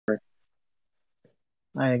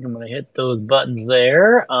I think I'm gonna hit those buttons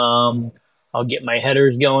there. I'll get my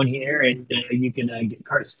headers going here, and you can get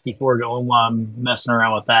Kart 64 going while I'm messing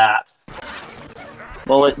around with that.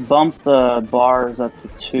 Well, it bumped the bars up to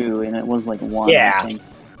 2, and it was like 1, I Yeah, think.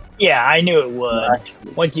 yeah, I knew it So would.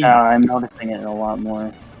 actually, Once you, I'm noticing it a lot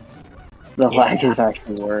more. The lag yeah, is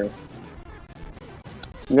actually worse.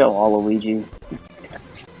 We got Waluigi.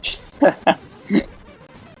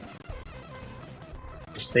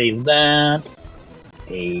 save that.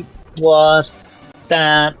 A plus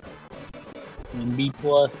that, and B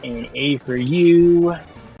plus, and A for you.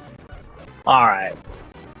 All right.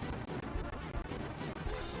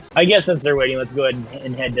 I guess since they're waiting, let's go ahead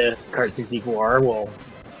and head to Kart 64. We'll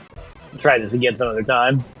try this again some other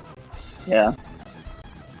time. Yeah.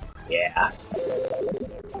 Yeah.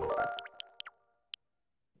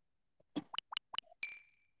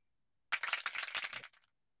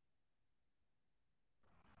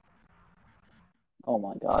 Oh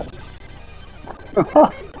my god.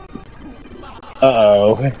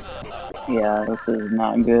 Uh-oh. Yeah, this is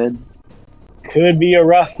not good. Could be a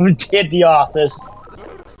rough at the office.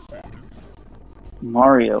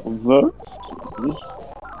 Mario.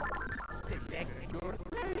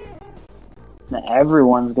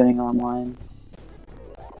 Everyone's getting online.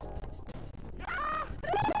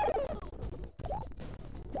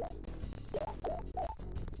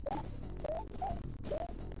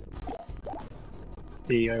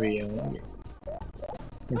 There we go.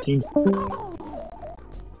 13.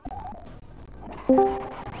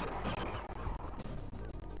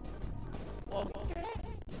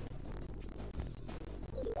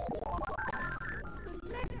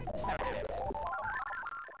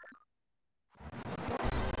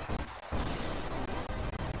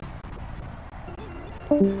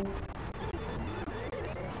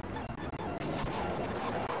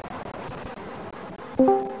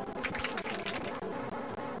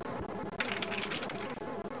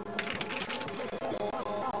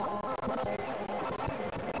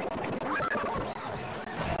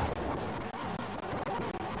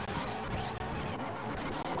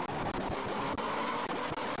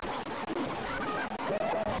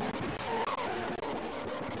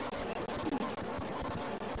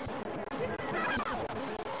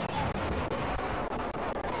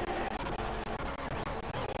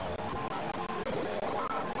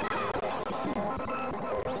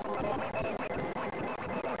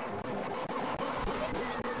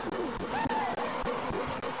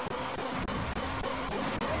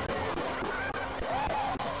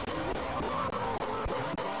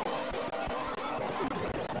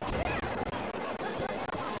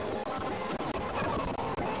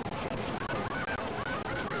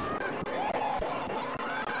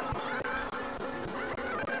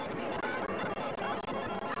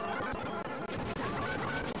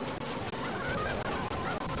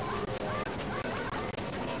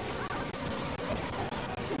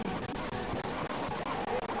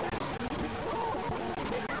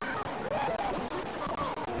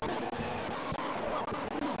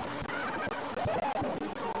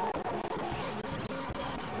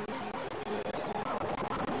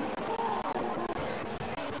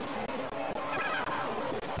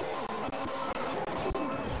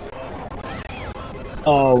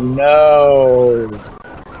 Oh no.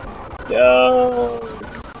 No.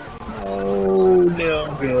 No,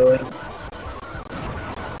 no good.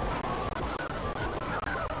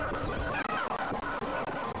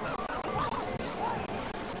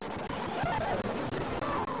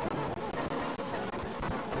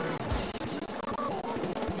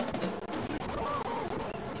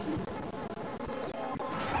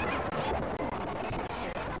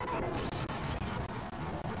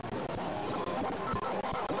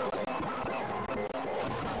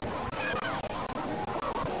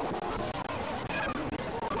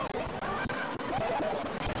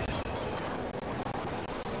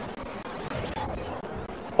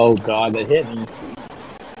 Oh god, that hit me.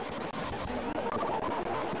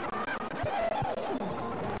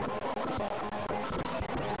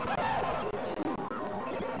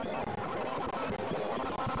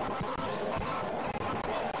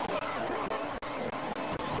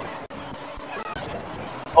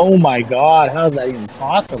 Oh my god, how is that even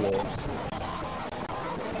possible?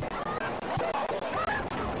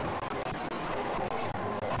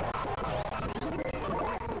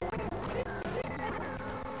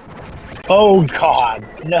 Oh god,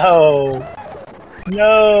 no.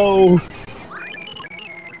 No.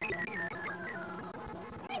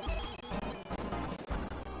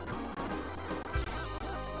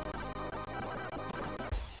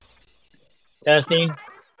 Testing.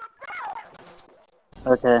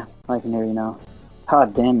 Okay, I can hear you now.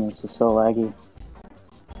 God damn, this is so laggy.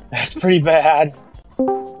 That's pretty bad.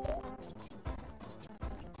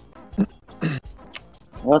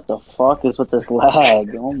 What the fuck is with this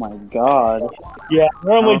lag? Oh my god. Yeah,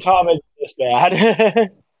 normally don't, Tom isn't this bad.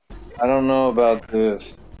 I don't know about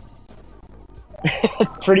this.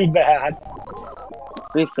 Pretty bad.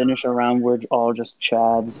 We finish a round, we're all just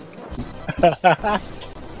chads. It's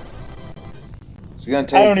gonna I take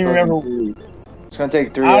don't even remember. It's gonna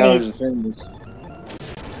take 3 I don't hours to finish.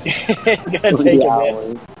 it's gonna take 3 a bit.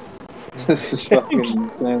 hours. This is fucking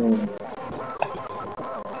insane.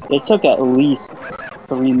 It took at least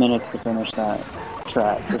 3 minutes to finish that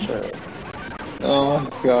track, for sure. Oh my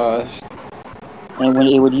gosh. And when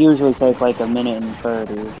it would usually take like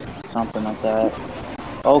 1:30, something like that.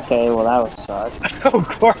 Okay, well that would suck. Oh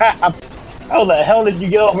crap! How the hell did you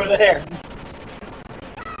get over there?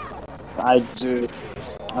 Dude,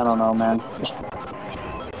 I don't know, man.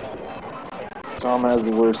 Tom has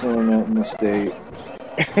the worst internet in the state.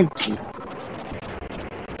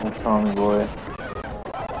 That Tommy boy.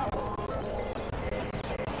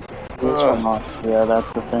 Yeah,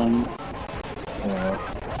 that's the thing. Yeah.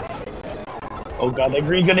 Oh god, that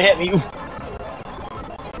green's gonna hit me.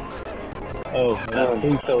 Oh,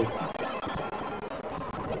 blue shell.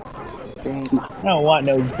 I don't want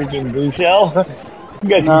no freaking blue shell. You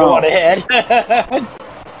guys can go on ahead.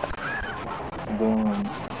 Boom.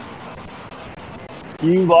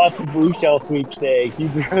 You lost the blue shell sweepstakes. You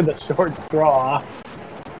drew the short straw.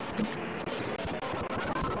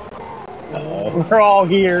 We're all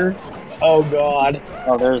here. Oh god.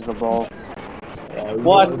 Oh, there's the ball. Yeah,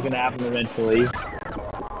 What? was gonna happen eventually.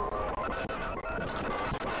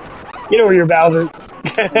 Get over here, Bowser.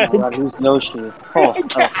 Oh my god, who's Yoshi? Oh,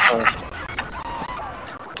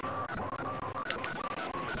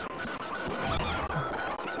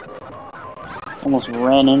 almost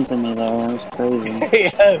ran into me there. That was crazy.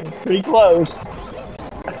 Yeah, pretty close.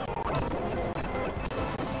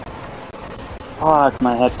 Fuck,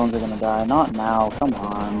 my headphones are gonna die. Not now. Come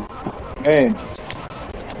on. Hey.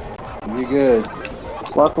 You good?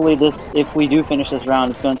 Luckily, if we do finish this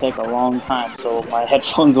round, it's gonna take a long time, so my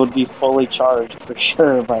headphones would be fully charged for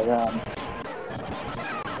sure by then.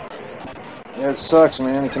 Yeah, it sucks,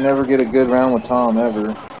 man. You can never get a good round with Tom, ever.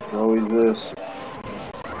 It's always this.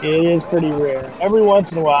 It is pretty rare. Every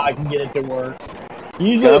once in a while, I can get it to work.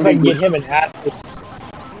 Usually, if I can get him in half.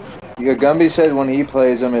 Yeah, Gumby said when he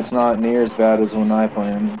plays him, it's not near as bad as when I play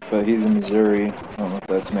him, but he's in Missouri. I don't know if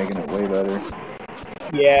that's making it way better.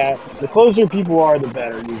 Yeah, the closer people are, the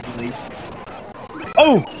better, usually.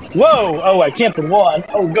 Oh! Whoa! Oh, I camped in one.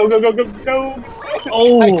 Oh, go, go, go, go, go!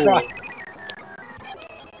 Oh! I cried.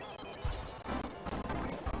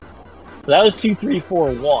 So that was 2, 3,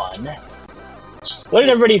 4, 1. What did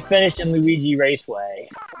everybody finish in Luigi Raceway?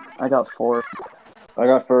 I got 4. I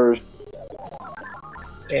got first.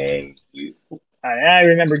 Okay. I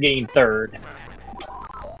remember getting third.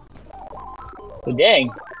 So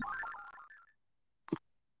dang.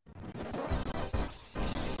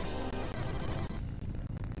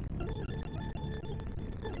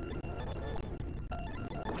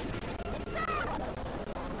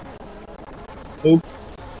 Oop.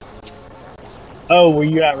 Oh, were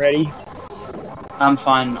you not ready? I'm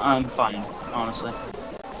fine, honestly.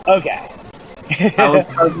 Okay. I was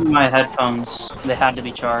charging my headphones. They had to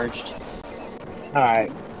be charged.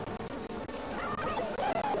 Alright.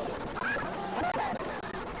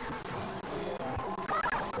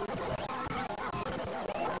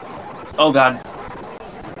 Oh god.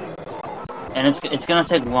 And it's gonna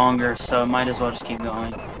take longer, so I might as well just keep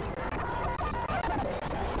going.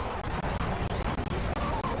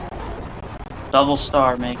 Double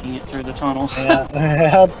star making it through the tunnel.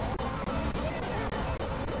 Yeah.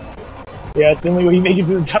 Yeah, it's the only way you make it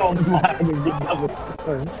through the tunnel is lag and get double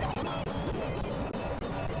star.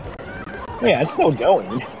 Yeah, it's still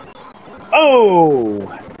going. Oh!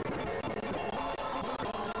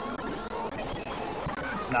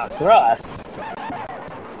 Not for us.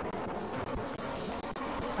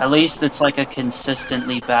 At least it's like a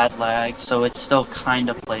consistently bad lag, so it's still kind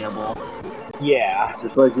of playable. Yeah.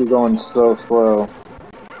 It's like you're going so slow.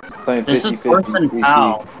 Playing This 50, is worse 50, than 50.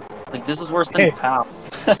 PAL. Like, this is worse than PAL.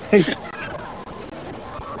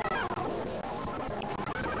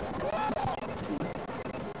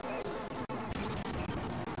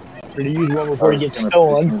 Or to use one before you get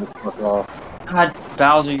stolen. God,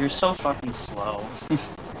 Bowser, you're so fucking slow.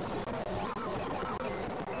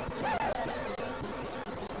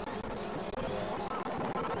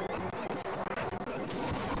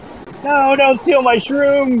 No, don't steal my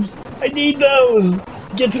shrooms! I need those!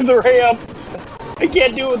 Get to the ramp! I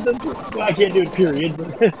can't do it with this. Well, I can't do it, period.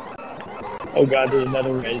 Oh god, there's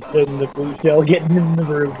another red. There's the blue shell getting in the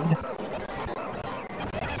room.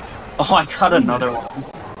 Oh, I got another one.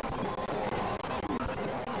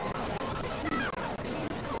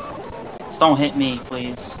 Just don't hit me,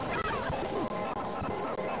 please.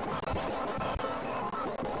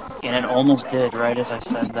 And it almost did, right as I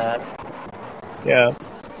said that. Yeah.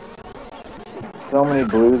 So many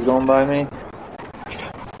blues going by me.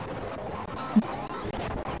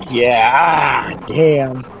 Yeah. Ah,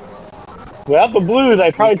 damn. Without the blues,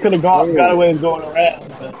 I probably could have got away with going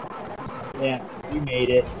around, but yeah, you made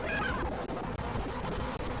it.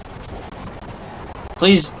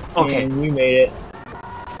 Please. Okay. And you made it.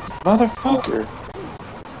 Motherfucker.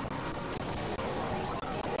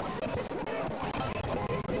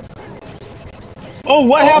 Oh,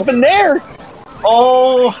 what happened there?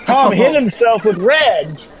 Oh! Tom hit himself with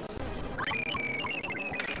reds.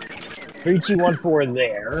 3, 2, 1, 4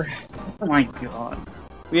 there. Oh my god.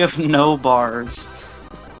 We have no bars.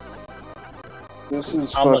 This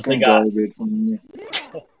is Almost fucking got. garbage.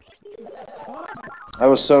 I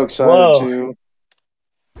was so excited Whoa. to.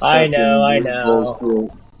 I know, I This know.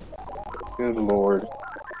 bullshit. Good lord.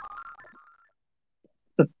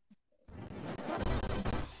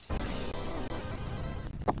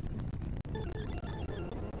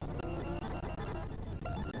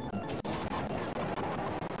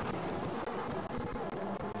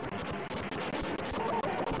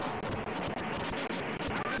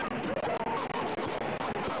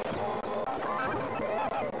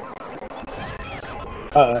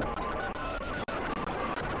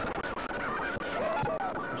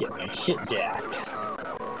 Get my shit jacked.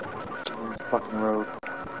 Fucking road.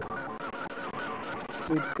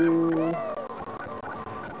 Doo-doo.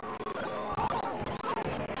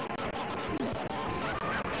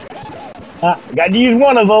 Ah, I got to use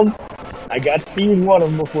one of them. I got to use one of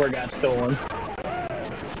them before it got stolen.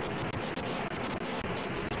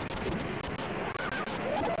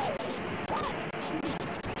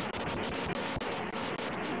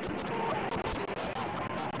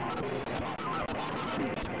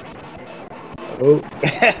 Oh,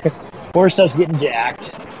 poor stuff's getting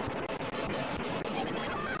jacked.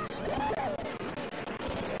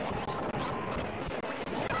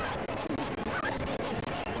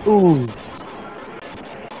 Ooh.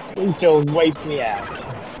 Blue shell wiped me out.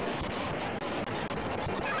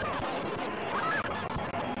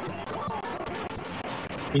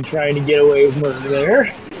 Been trying to get away with murder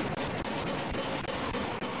there.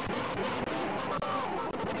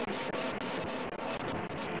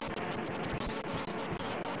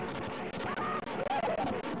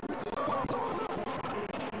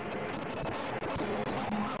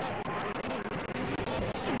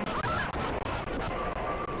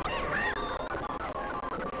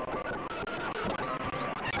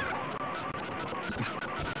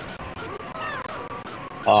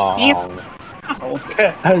 Oh,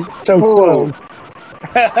 so close.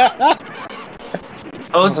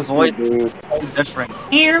 Toad's voice is so different.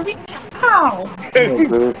 Here we go! Come here,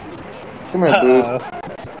 Booth. Come here, Booth.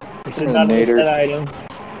 This Come is here, not a Nader. listed item.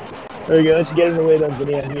 There we go. Let's get in the way of those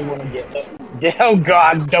bananas we want to get. Oh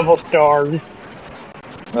god, double stars.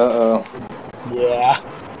 Uh-oh. Yeah.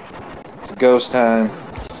 It's ghost time.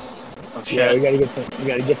 Oh shit. Yeah, we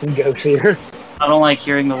gotta get some ghosts here. I don't like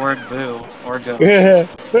hearing the word boo or ghost. I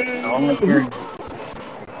don't like hearing.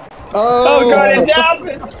 Oh god, Oh! it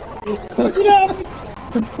happened! It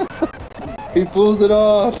happened! He pulls it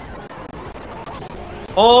off!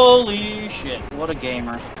 Holy shit, what a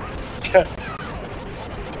gamer.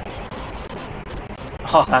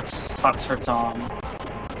 Oh, that sucks for Tom.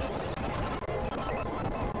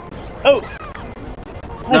 Oh!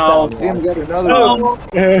 No. Damn, we got another Oh. one.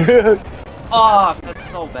 Oh, that's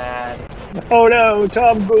so bad. Oh no,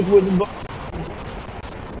 Tom goes with the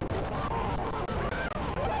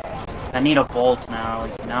I need a bolt now.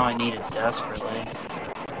 Now I need it desperately.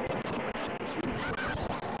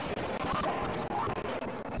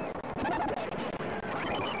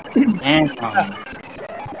 Damn.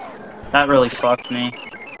 That really fucked me.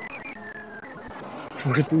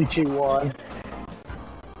 4, 3, 2, 1.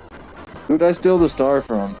 Who'd I steal the star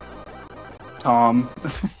from? Tom.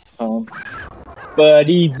 Tom. But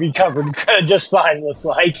he recovered just fine, looks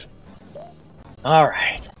like.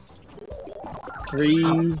 Alright.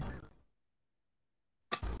 3,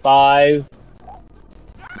 5.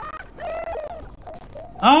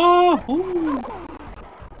 Oh! Ooh.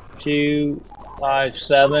 2, 5,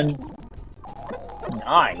 7,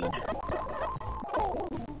 9.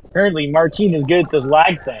 Apparently, Martine is good at this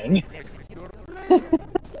lag thing.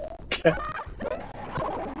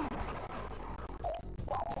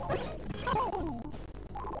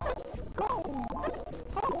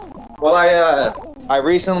 Well, I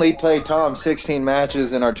recently played Tom 16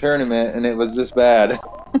 matches in our tournament, and it was this bad.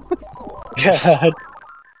 God.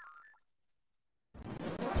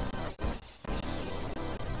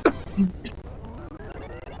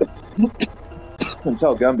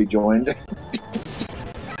 Until Gumby joined.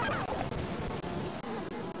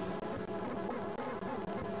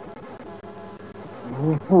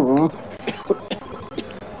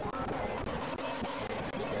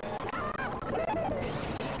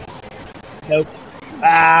 Nope.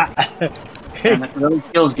 Ah. And it really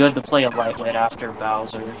feels good to play a lightweight after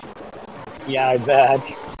Bowser. Yeah, I bet.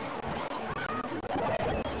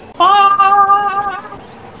 Ah!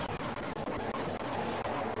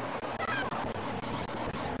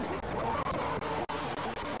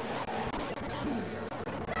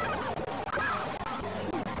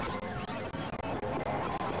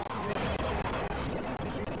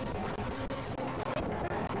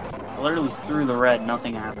 I literally threw the red,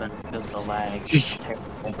 nothing happened because of the lag. It's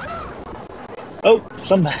terrible. Oh,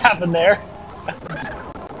 something happened there.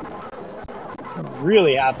 What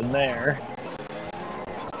really happened there?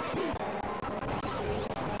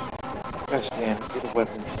 Gosh damn, get a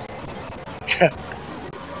weapon.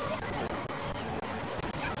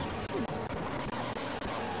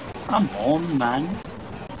 Come on, man.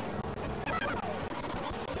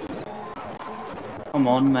 Come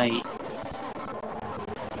on, mate.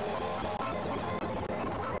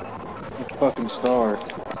 Which fucking star?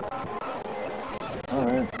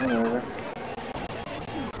 Alright, whatever.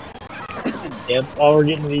 Yep, all we're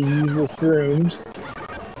getting these useless rooms.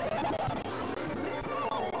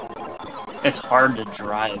 It's hard to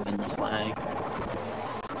drive in this lag.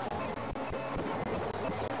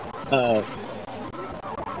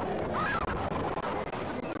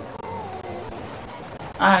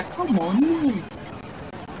 Ah, come on.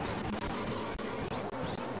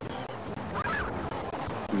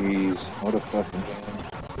 Jeez, what a fucking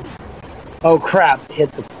game. Oh crap,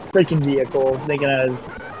 hit the freaking vehicle. Thinking I was...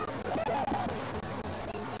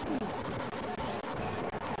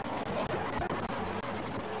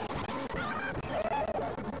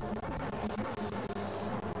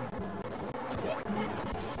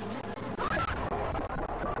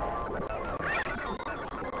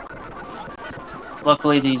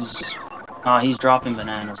 Luckily, he's dropping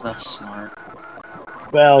bananas. That's smart.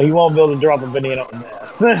 Well, he won't be able to drop a banana on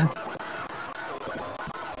this.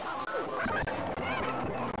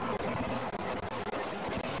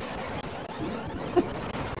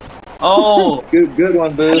 Oh! Good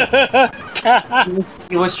one, Booth.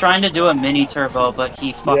 He was trying to do a mini turbo, but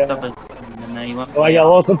he fucked Yeah. up his, and then he went Oh, I way got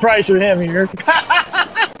off. lots of price for him here.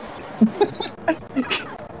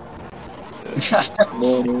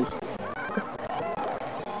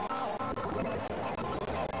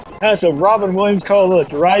 That's what Robin Williams called a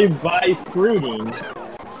drive-by fruiting.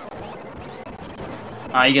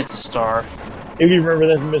 He gets a star. If you remember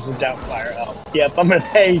this, Mrs. Doubtfire. Oh, yep, I'm gonna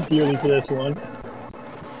pay dearly for this one.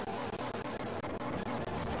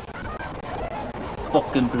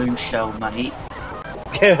 Fucking blue shell, mate.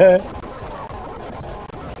 Yeah.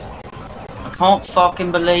 I can't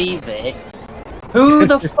fucking believe it. Who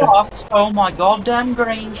the fuck stole my goddamn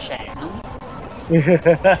green shell?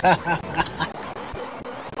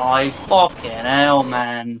 I fucking hell,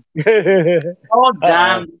 man.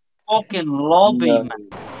 Goddamn fucking lobby, No. man.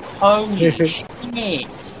 Holy shit.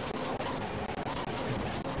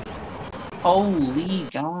 Holy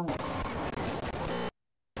god.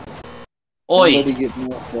 Oi. Somebody get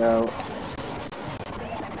knocked out.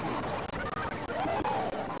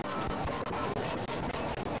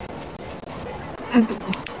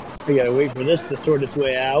 We gotta wait for this to sort its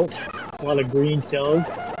way out. A lot of green cells.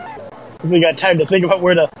 We got time to think about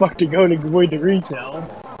where the fuck to go to avoid the green cell.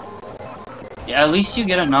 Yeah, at least you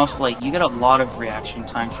get enough, like, you get a lot of reaction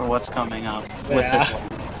time for what's coming up with this one.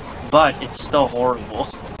 But it's still horrible.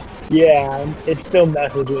 Yeah, it still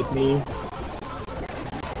messes with me.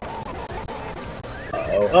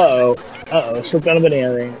 Uh-oh, slipped on a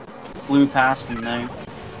banana there. Blew past him there.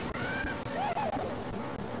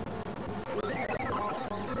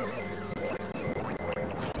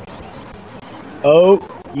 Oh,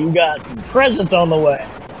 you got some presents on the way.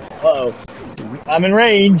 Uh-oh, I'm in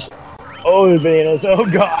range. Oh, the bananas, oh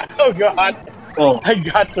god, Oh. I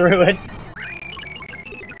got through it.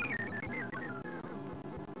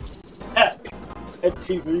 At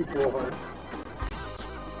 2, 3, 4.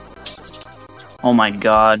 Oh my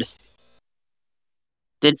god.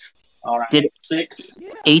 Did Alright, 6.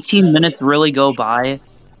 18 minutes really go by?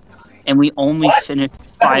 And we only What? finished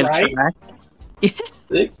 5 Right? tracks?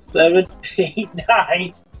 6, 7, 8,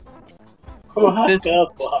 9. What the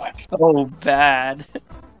fuck? Oh, bad.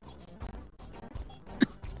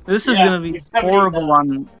 This is gonna be horrible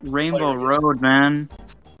on Rainbow Road, man.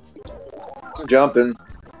 I'm jumping.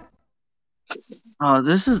 Oh,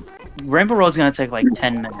 this is... Rainbow Road's gonna take like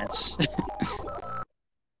 10 minutes.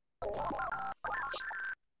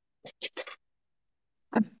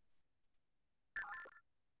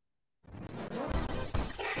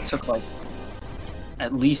 Took like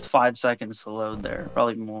at least 5 seconds to load there,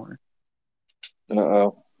 probably more.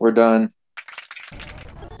 Uh-oh. We're done.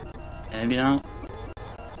 Maybe not.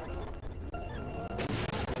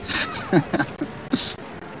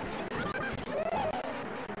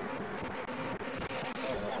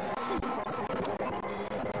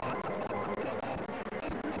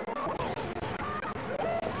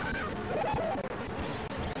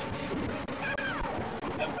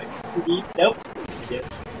 Nope. Yeah.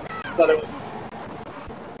 Thought it was.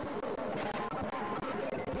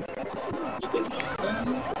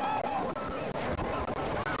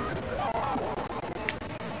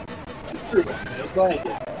 Go ahead.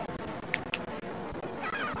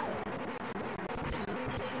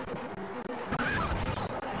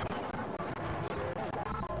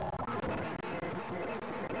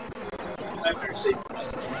 I better save for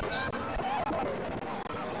myself.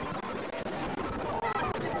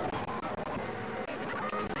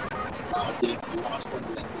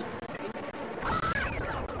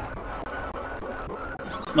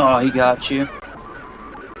 Oh, he got you.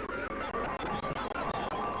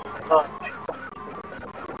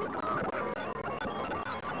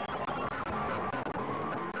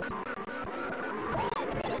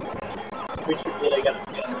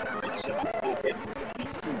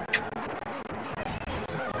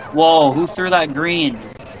 Whoa, who threw that green?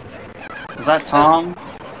 Was that Tom?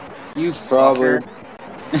 You Probably.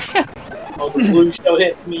 fucker. Oh, the blue still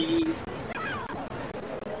hits me.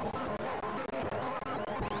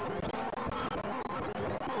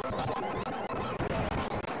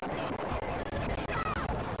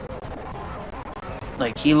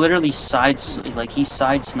 Like, he literally he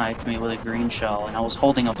side-sniped me with a green shell, and I was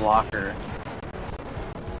holding a blocker.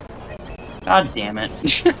 God damn it.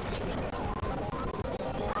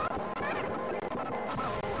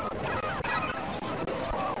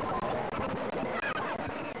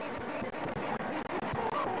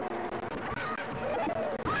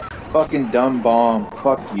 Fucking dumb bomb.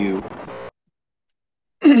 Fuck you.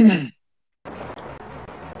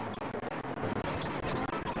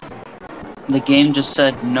 The game just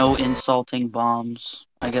said no insulting bombs.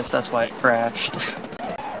 I guess that's why it crashed.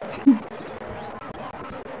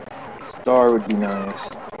 Star would be nice.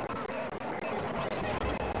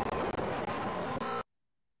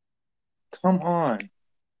 Come on.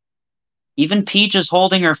 Even Peach is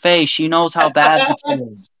holding her face. She knows how bad this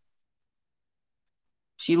is.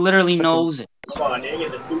 She literally knows it. Come on, you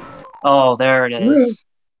get the boot. Oh, there it is.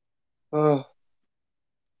 Oh.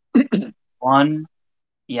 One.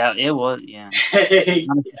 Yeah, it was. Yeah. Hey,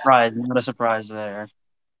 Not a surprise. Not a surprise there.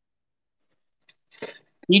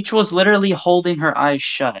 Peach was literally holding her eyes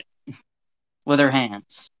shut with her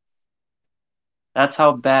hands. That's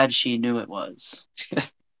how bad she knew it was.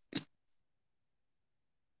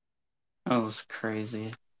 That was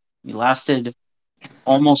crazy. We lasted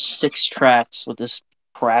almost 6 tracks with this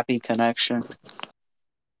crappy connection.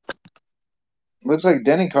 Looks like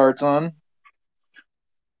Denny Kart's on.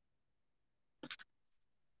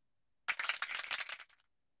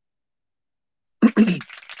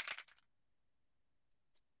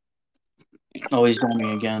 Oh, he's going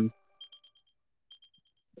again.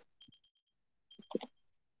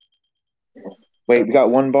 Wait, we got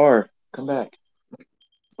one bar. Come back.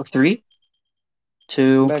 3,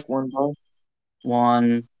 2, Come back one bar.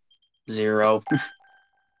 1, 0.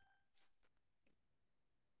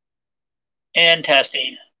 and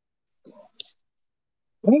testing.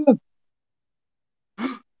 Weird.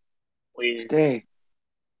 Stay.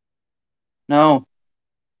 No.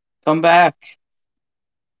 Come back.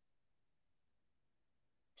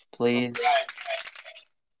 Please.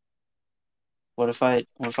 What if I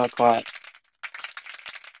caught?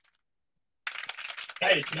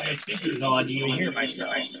 I my speakers on. Do you even hear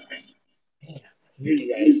myself? Yeah, hear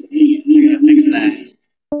you guys. I gotta fix that.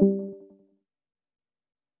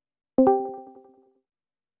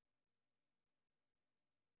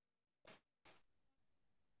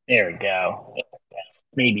 There we go.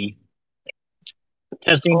 Maybe.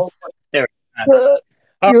 Testing. There we go.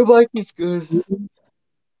 Your mic is good.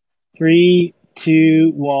 3,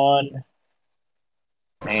 2, 1.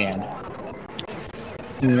 Man. I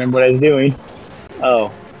don't remember what I was doing.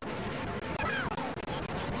 Oh.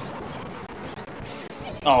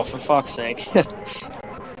 Oh, for fuck's sake.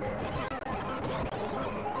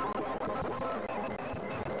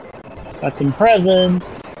 Got some presents.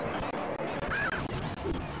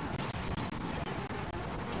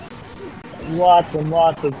 lots and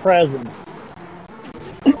lots of presents.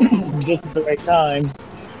 Just at the right time.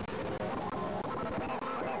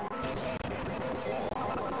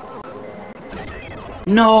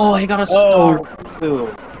 No, I got a Oh. star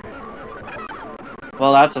too.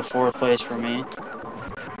 Well, that's a 4th place for me.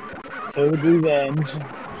 Toad Revenge.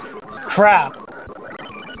 Crap.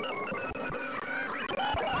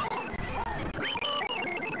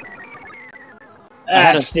 I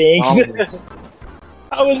had That a stinks. solid.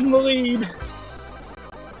 I was in the lead.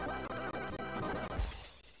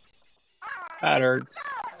 That hurts.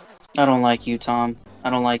 I don't like you, Tom. I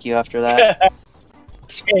don't like you after that.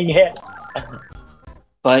 Dang it.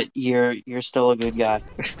 But you're still a good guy.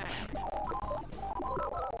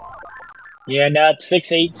 Yeah, now it's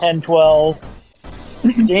 6, 8, 10, 12.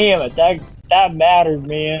 Damn it, that mattered,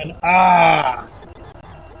 man. Ah.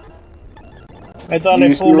 I thought Do I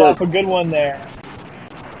you see pulled what? off a good one there.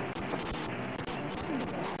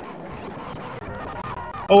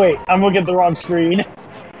 Oh wait, I'm looking at the wrong screen.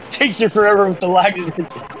 Takes you forever with the lag to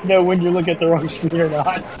know when you look at the wrong screen or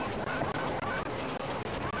not.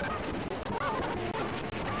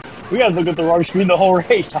 We gotta look at the wrong screen the whole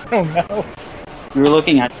race. I don't know. You were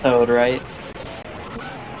looking at Toad, right?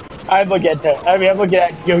 I'm looking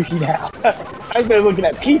at Yoshi now. I started looking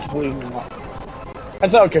at Peach, believe it or not.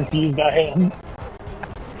 That's how confused I am.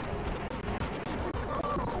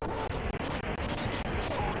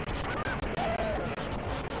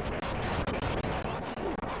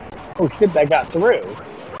 Oh shit, that got through.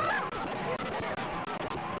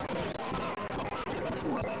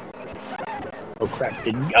 Oh crap,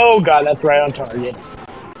 didn't. Oh god, that's right on target.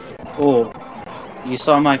 Oh, you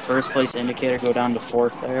saw my 1st place indicator go down to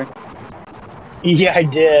 4th there? Yeah, I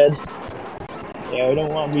did. Yeah, we don't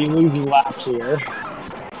want to be losing laps here.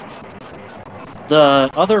 The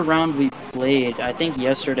other round we played, I think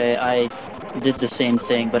yesterday I did the same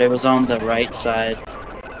thing, but it was on the right side.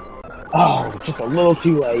 Oh, just a little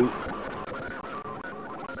too late.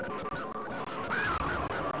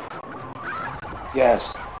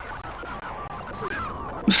 Yes.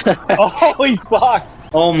 Oh, holy fuck!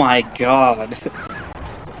 Oh my god.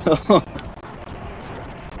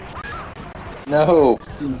 No.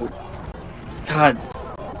 God.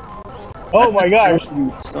 Oh my gosh!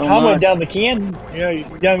 So Tom went much. down the can. You know,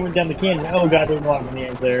 Young went down the can. Oh god, there's a lot of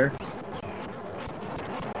bananas there.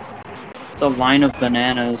 It's a line of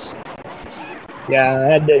bananas. Yeah, I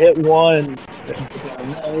had to hit one.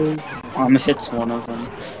 Hits one of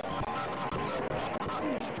them.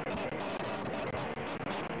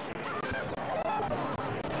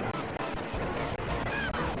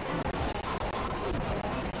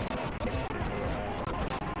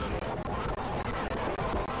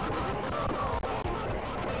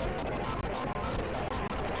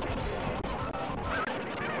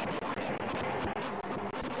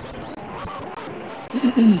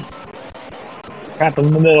 Crap, I'm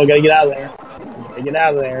in the middle. Gotta get out of there. Gotta get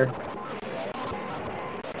out of there.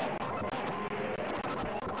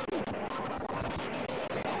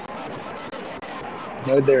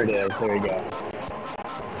 No, there it is. There you go.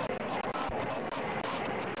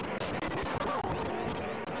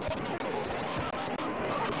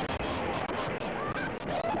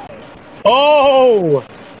 Oh!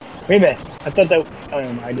 Wait a minute. I thought that. Oh,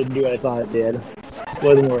 never mind. I didn't do what I thought it did. It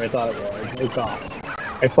wasn't where I thought it was. I thought.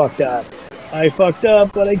 I fucked up. I fucked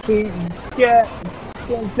up, but I can't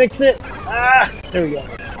fix it. Ah! There we go.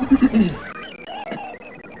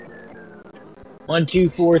 1, 2,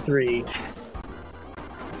 4, 3.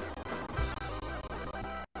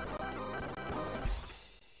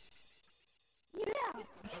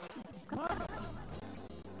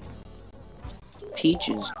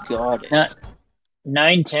 Peaches got it.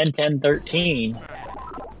 9, 10, 10, 13.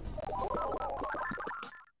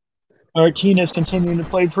 Martina's continuing to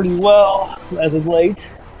play pretty well as of late.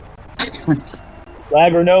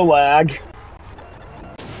 Lag or no lag.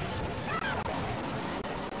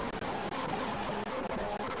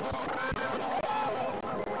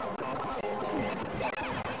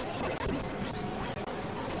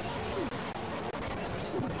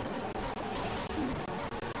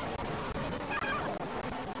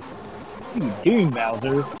 What are you doing,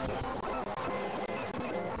 Bowser?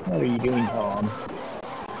 What are you doing, Tom?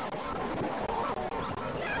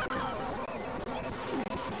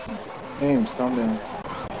 James, calm down.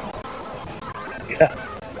 Yeah.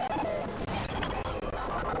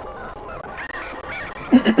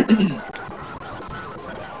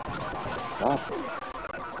 Stop.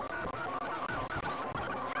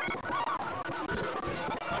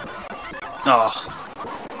 Oh.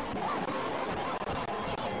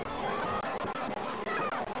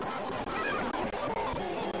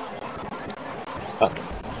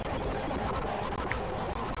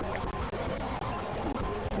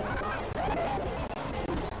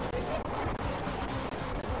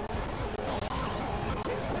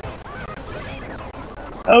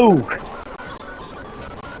 No!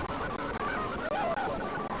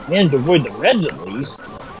 Managed to avoid the reds at least.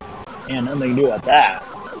 And nothing to do about that.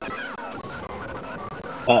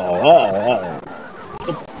 Uh-oh. Get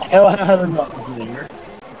the hell out of the buttons there.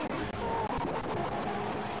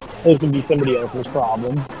 This could be somebody else's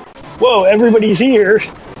problem. Whoa, everybody's here!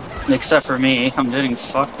 Except for me. I'm getting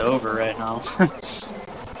fucked over right now.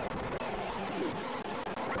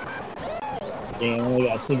 Damn, we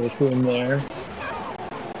got single screen there.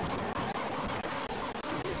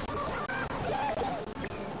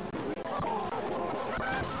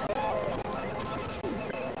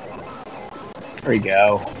 There we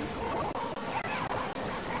go.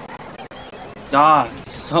 God,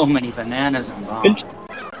 so many bananas and bombs.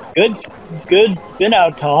 Good spin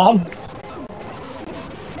out, Tom.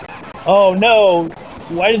 Oh no!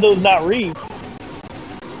 Why did those not reach?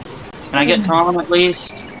 Can I get Tom at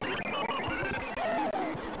least?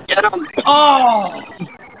 Get him! Oh!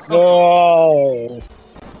 Oh!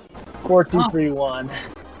 4, 2, 3, 1.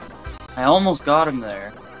 I almost got him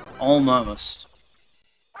there. Almost.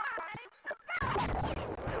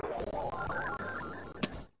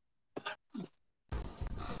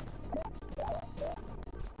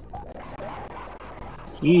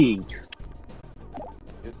 Jeez.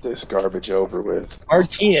 Get this garbage over with.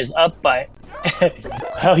 Martinez up by...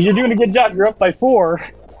 Oh, you're doing a good job. You're up by 4.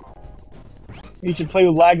 You should play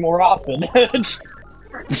with lag more often.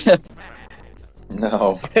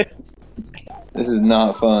 No. This is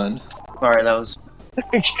not fun. Sorry, that was...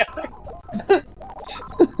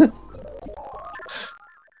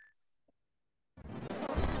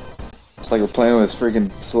 It's like we're playing with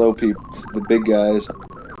freaking slow people, the big guys.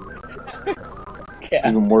 Yeah.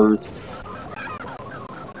 Even worse.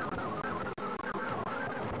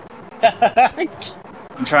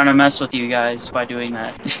 I'm trying to mess with you guys by doing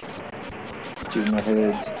that. Shooting our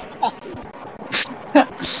heads.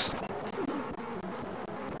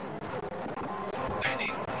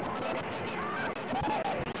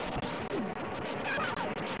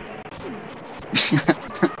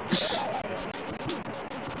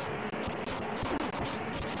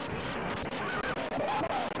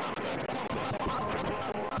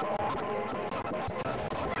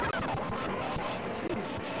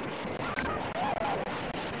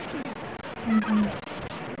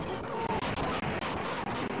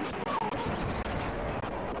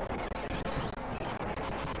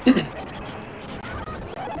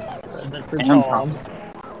 That's for Tom.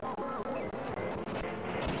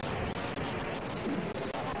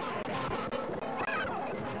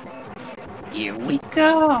 Here we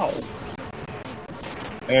go.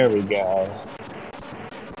 There we go.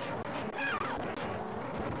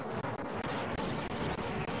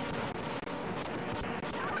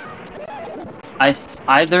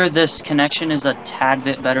 Either this connection is a tad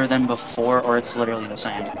bit better than before, or it's literally the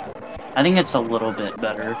same. I think it's a little bit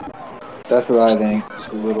better. That's what I think. Just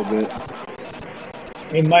a little bit.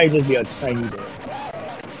 It might just be a tiny bit.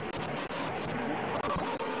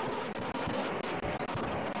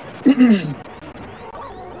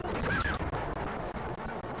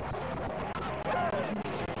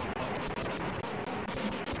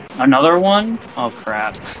 Another one? Oh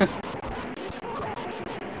crap.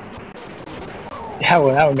 That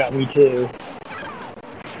one got me too.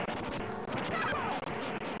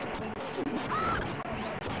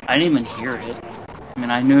 I didn't even hear it. I mean,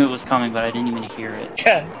 I knew it was coming, but I didn't even hear it.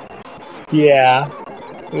 Yeah.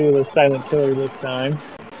 It was a silent killer this time.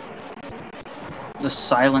 The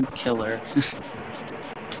silent killer.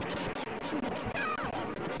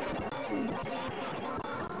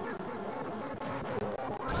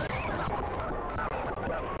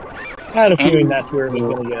 I had a feeling that's where it was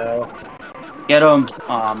gonna go. Get him!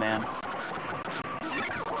 Aw, man.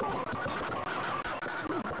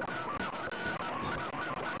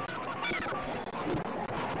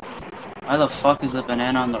 Why the fuck is the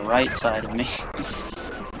banana on the right side of me?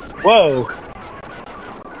 Whoa!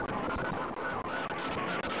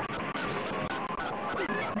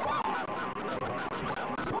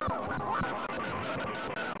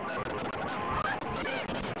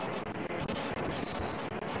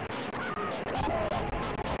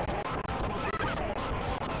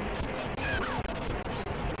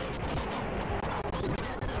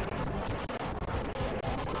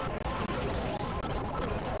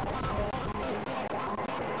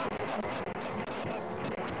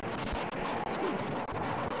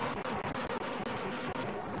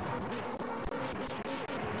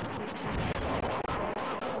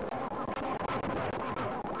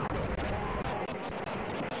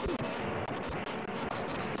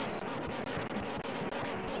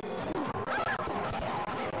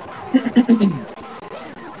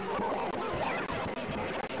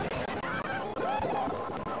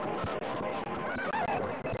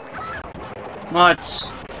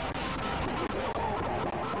 What?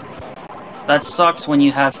 That sucks when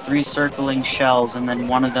you have 3 circling shells and then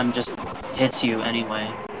one of them just hits you anyway.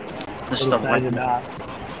 Just a not.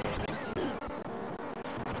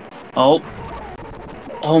 Oh.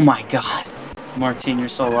 Oh my god. Martine, you're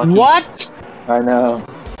so lucky. What? I know.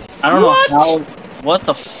 I don't know how. What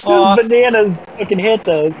the fuck? Those bananas fucking hit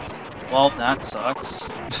those. Well, that sucks.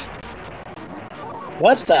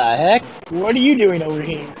 What the heck? What are you doing over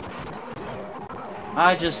here?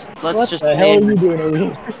 Let's just what the say, hell are you doing over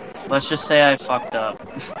here? Let's just say I fucked up.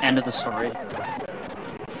 End of the story.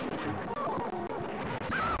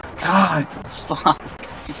 God, fuck.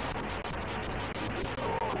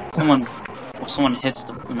 Someone hits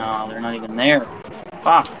the. No, they're not even there.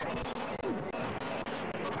 Fuck.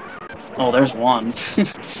 Oh, there's one.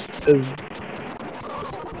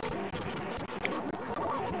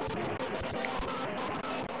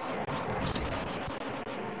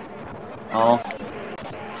 Well,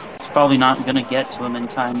 it's probably not gonna get to him in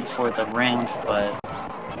time before the ramp, but...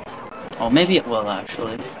 Oh, maybe it will,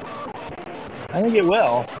 actually. I think it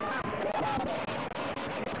will.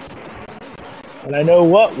 And I know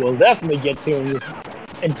what will definitely get to him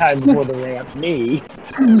in time before the ramp. Me.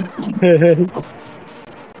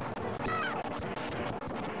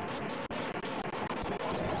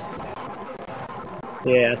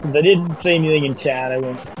 Yeah, since I didn't say anything in chat, I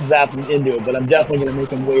won't zap him into it, but I'm definitely going to make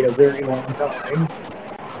him wait a very long time.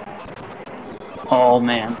 Oh,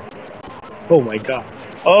 man. Oh my god.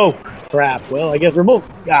 Oh, crap. Well, I guess we're both...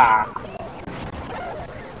 Ah.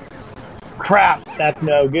 Crap, that's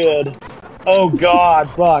no good. Oh god,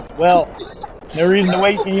 fuck. Well, no reason to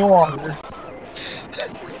wait any longer.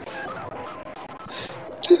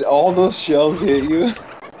 Did all those shells hit you?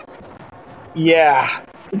 Yeah.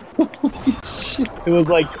 It was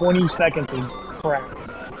like 20 seconds of crap.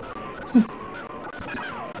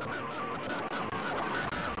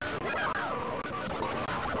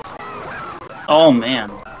 Oh, man.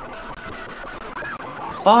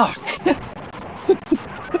 Fuck.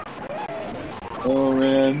 Oh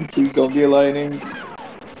man, please don't be a lightning.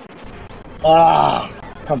 Ah,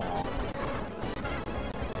 come on.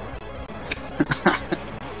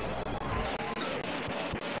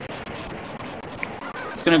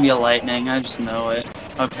 It's gonna be a lightning, I just know it.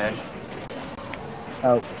 Okay.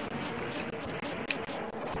 Oh.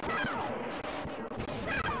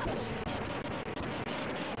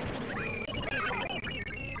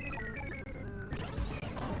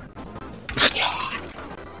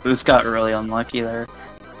 Booth got really unlucky there.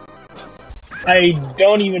 I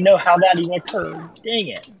don't even know how that even occurred. Dang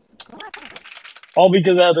it. All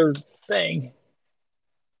because of the other thing.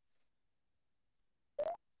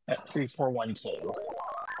 At 3, 4, 1, 2.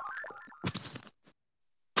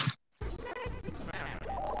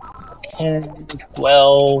 And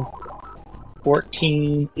 12,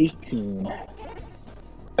 14, 18.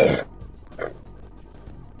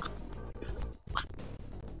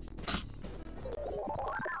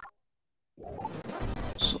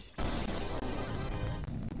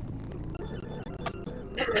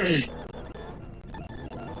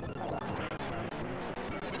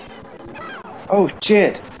 Oh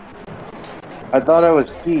shit! I thought I was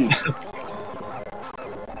Pete.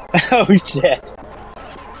 Oh shit.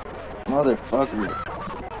 Motherfucker.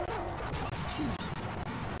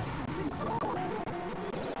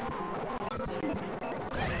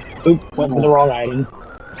 Oop, went for the wrong item.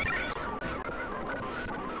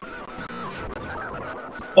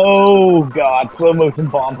 Oh god, slow motion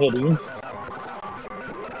bomb hitting.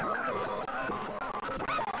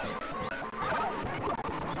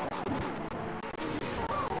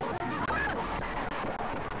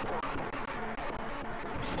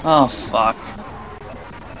 Oh, fuck.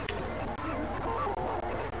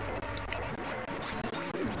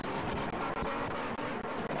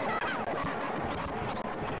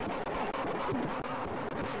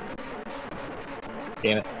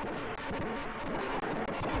 Damn it.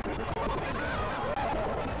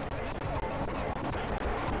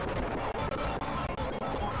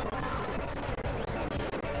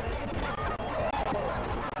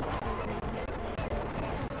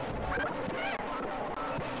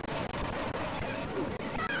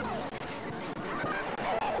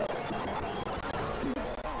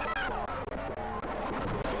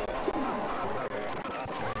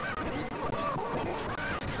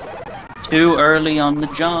 Too early on the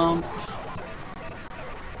jump.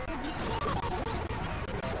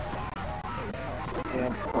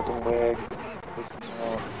 Damn fucking leg.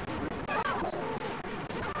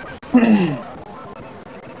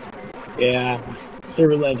 Yeah,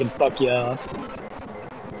 server lag can fuck you up.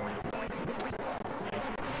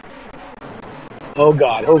 Oh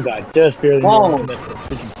god, just barely Whoa. missed the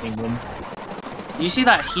fishing penguin. You see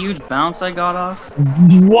that huge bounce I got off?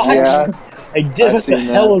 What? Yeah, I did. What the seen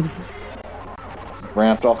hell that. was?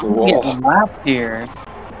 Ramped off the I'm wall. getting lapped here.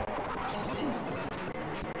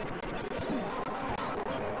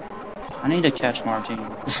 I need to catch Martin.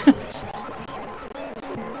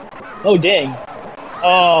 Oh dang!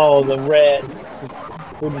 Oh, the red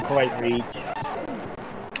couldn't quite reach.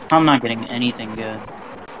 I'm not getting anything good.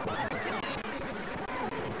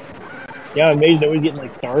 Yeah, I'm amazed nobody's getting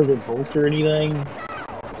like stars or bolts or anything.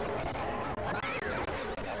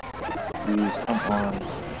 Jeez, come on.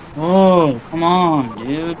 Oh, come on,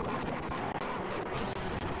 dude.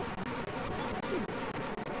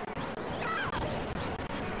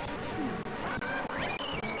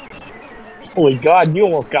 Holy god, you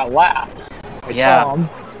almost got lapped. By Yeah. Tom.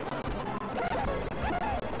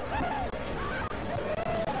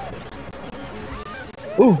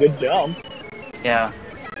 Ooh, good jump. Yeah.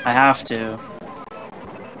 I have to.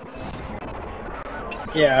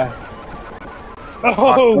 Yeah.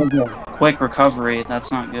 Oh! Quick recovery,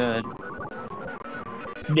 that's not good.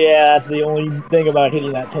 Yeah, that's the only thing about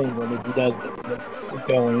hitting that penguin if he does get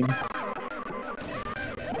going.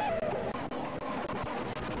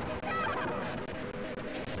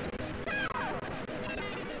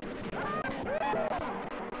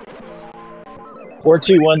 Four,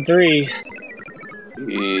 2, 1, 3.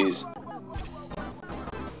 Jeez.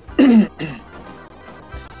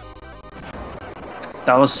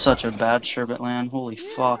 That was such a bad sherbet land. Holy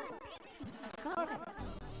fuck.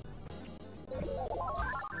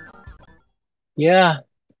 Yeah.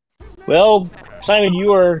 Well, Simon,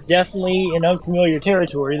 you are definitely in unfamiliar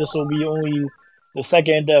territory. This will be only the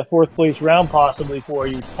second, fourth place round possibly for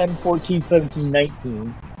you. 10, 14, 17,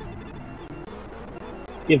 19.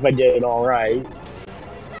 If I did it all right.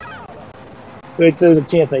 Which there's a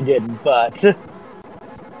chance I didn't, but...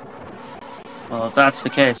 Well, if that's the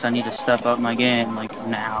case, I need to step up my game, like,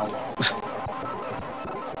 now.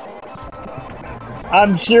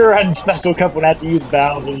 I'm sure on Special Cup would have to use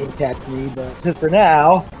valves and you'll catch me, but for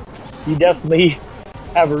now, you definitely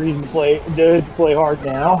have a reason to play hard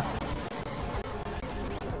now.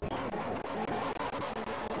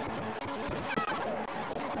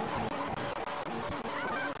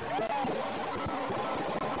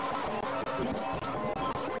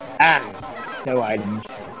 Ah, no items.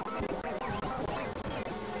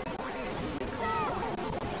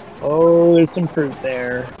 Oh, there's some fruit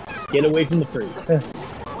there. Get away from the fruit.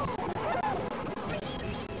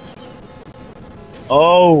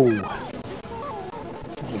 Oh!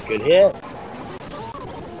 That's a good hit.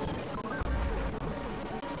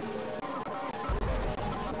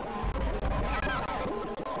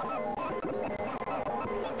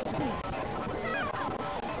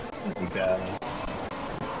 You got it.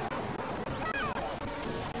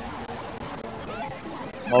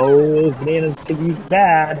 Oh, those bananas could use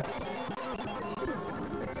bad.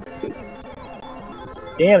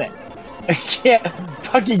 Damn it. I can't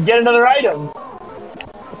fucking get another item.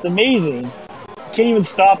 It's amazing. I can't even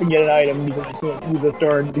stop and get an item because I can't use the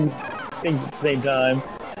star and do things at the same time.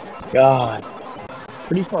 God.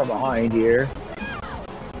 Pretty far behind here.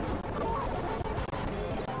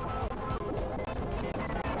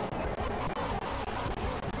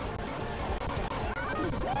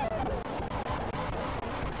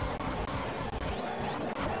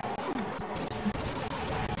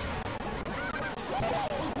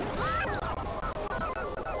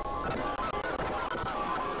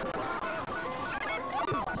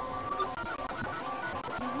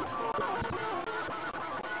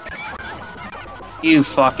 You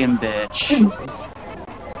fucking bitch.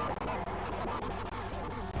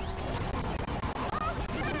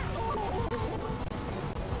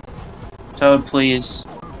 Toad, please.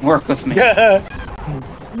 Work with me.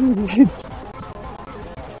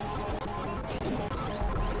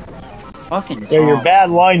 Fucking Tom. Yeah, your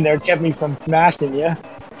bad line there kept me from smashing you.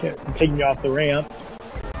 Kept from taking you off the ramp.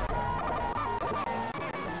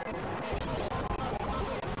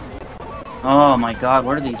 Oh my god,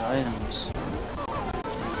 what are these items?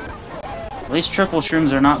 At least triple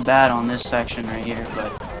shrooms are not bad on this section right here,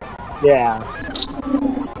 but... Yeah.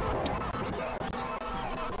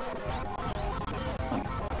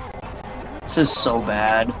 This is so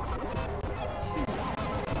bad.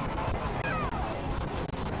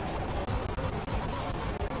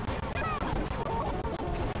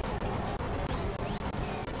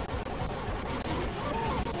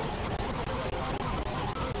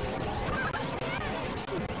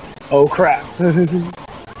 Oh crap.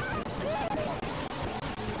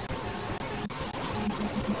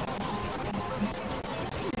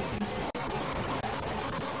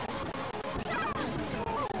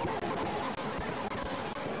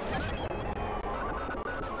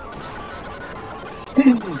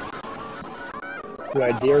 Do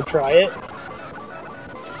I dare try it?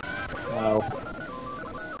 No.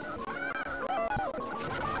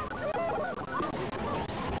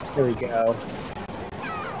 Here we go.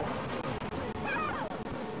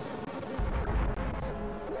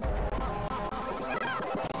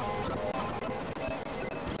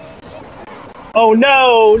 Oh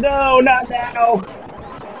no, no, not now!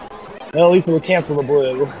 Well, at least we'll cancel the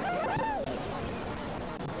blue.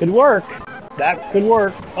 Could work. That could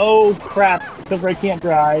work. Oh crap, except for I can't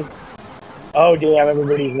drive. Oh damn,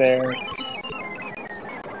 everybody's there.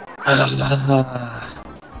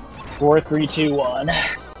 4, 3, 2, 1.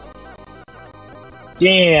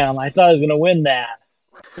 Damn, I thought I was gonna win that.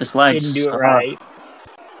 This lag Didn't do it right.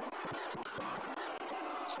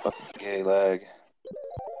 Fucking gay lag.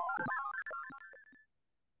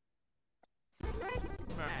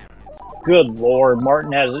 Good lord,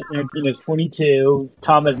 Martin has 22,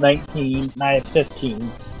 Tom has 19, and I have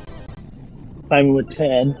 15. Simon with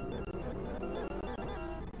 10.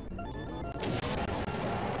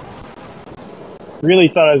 Really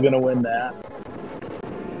thought I was gonna win that.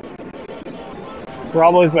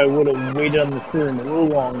 Probably if I would have waited on the steering a little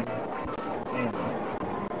longer. Damn.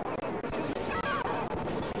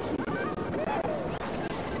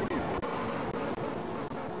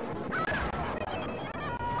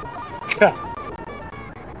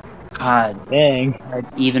 God, Dang.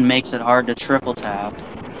 that even makes it hard to triple tap.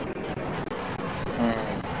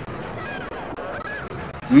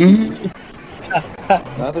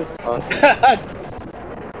 Motherfucker.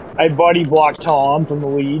 I body blocked Tom from the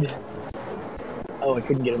lead. Oh, I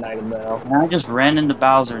couldn't get an item though. And I just ran into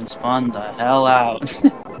Bowser and spun the hell out.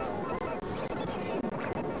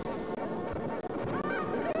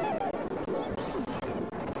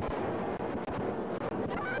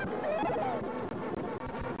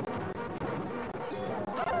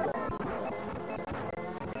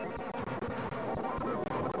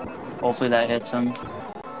 Hopefully that hits him.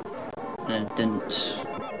 And it didn't.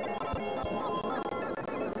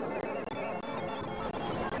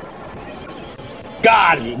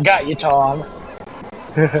 Got you, Tom.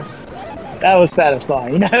 That was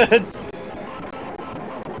satisfying.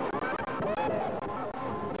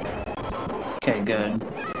 Okay, good.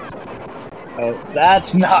 Oh,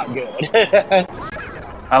 that's not good.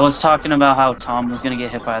 I was talking about how Tom was gonna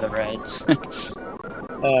get hit by the Reds.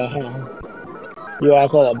 Yeah, I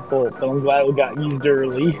thought that bolt, but I'm glad we got used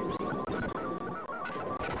early.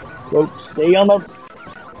 Rope, stay on the...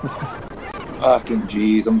 Fucking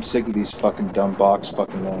jeez, I'm sick of these fucking dumb box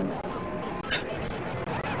fucking lines.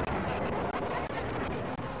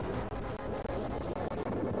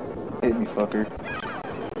 Hit me, fucker.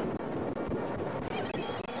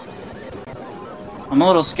 I'm a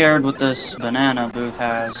little scared what this banana booth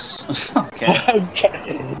has. Okay.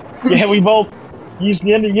 Okay. Yeah, we both used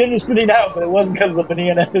the end of spinning out, but it wasn't because of the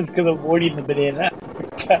banana, it was because of avoiding the banana.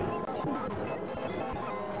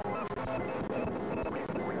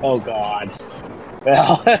 Oh god.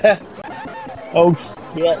 Well, oh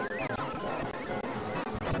shit.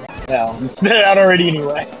 Well, I'm spinning out already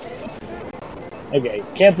anyway. Okay,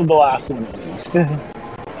 cancel the last one at least.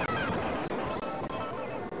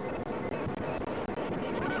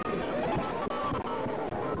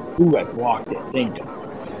 Ooh, I blocked it, thank you.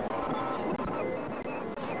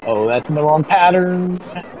 Oh, that's in the wrong pattern.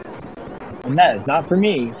 And that is not for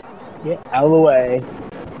me. Get out of the way.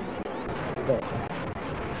 Okay.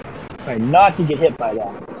 Try not to get hit by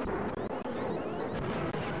that.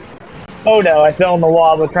 Oh no, I fell in the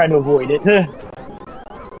lava trying to avoid it.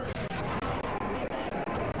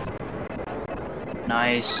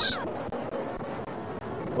 Nice.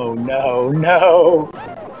 Oh no, no!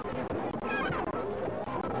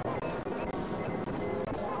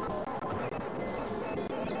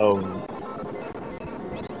 Oh.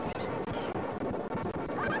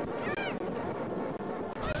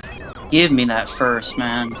 Give me that first,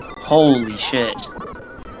 man. Holy shit.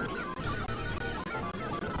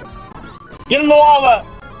 Get in the lava!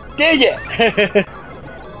 Dig it!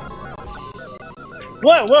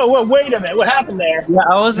 Whoa, wait a minute, what happened there? Yeah,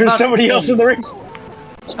 I was There's about somebody to else say, in the race.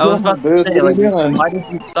 I was about to Booth, say, what are like, you doing? why did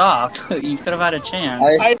you stop? You could have had a chance.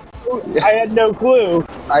 I had no clue.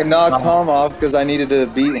 I knocked Tom off because I needed to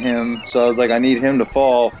beat him, so I was like, I need him to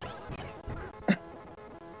fall.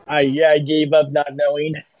 I gave up not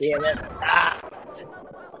knowing. Damn it. Ah.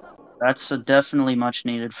 That's definitely much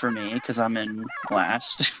needed for me, because I'm in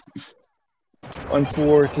last. 1,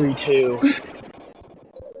 4, 3, 2.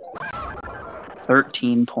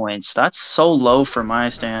 13 points. That's so low for my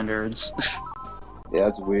standards. Yeah,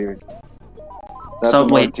 that's weird. That's So, a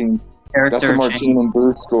wait, Martine. That's a character Martine change. and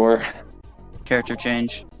Booth score. Character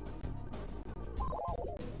change.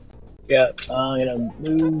 Yeah, I'm gonna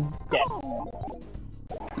lose that.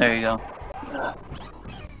 There you go.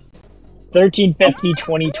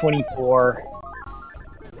 13/50/2024.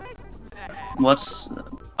 What's...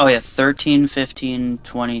 Oh yeah, 13, 15,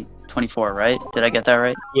 20, 24, right? Did I get that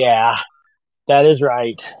right? Yeah, that is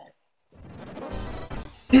right.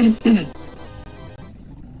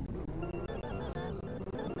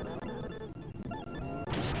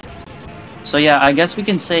 So yeah, I guess we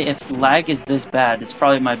can say if lag is this bad, it's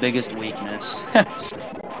probably my biggest weakness.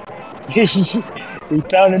 we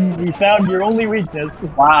found your only weakness.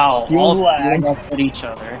 Wow, Fuel all three lag. of us at each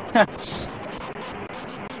other.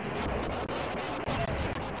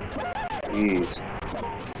 Jeez.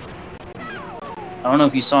 I don't know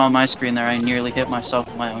if you saw on my screen there, I nearly hit myself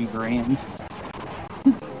with my own green.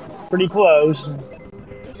 Pretty close.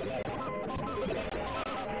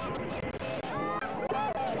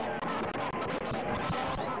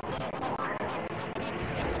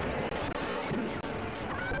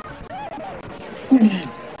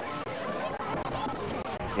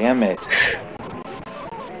 Damn it.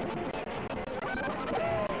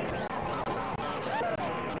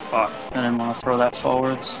 Fuck, I didn't want to throw that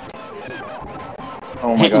forwards.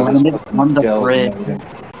 Oh my It god, this landed fucking on the gels bridge. and everything.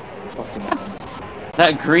 Fucking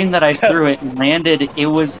That green that I threw, it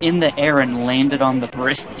was in the air and landed on the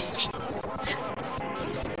bridge.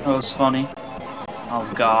 That was funny. Oh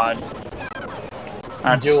god.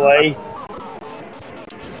 That's... Joy.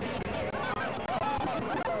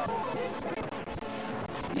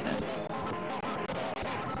 Yeah.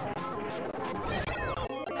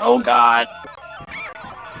 Oh god.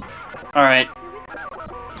 Alright.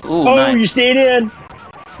 Ooh, Oh, nice. you stayed in!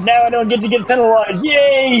 Now I don't get to get penalized.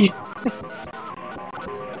 Yay!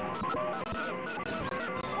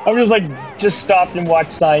 I was just stopped and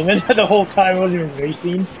watched Simon the whole time. I wasn't even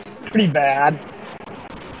racing. Pretty bad.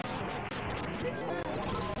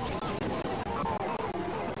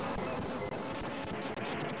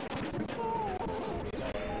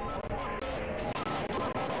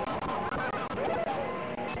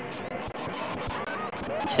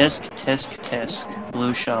 Tisk, tisk, tisk.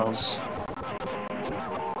 Blue shells.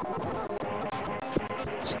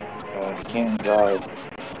 God, you can't drive.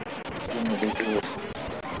 It's ridiculous.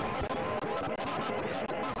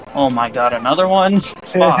 Oh my god, another one?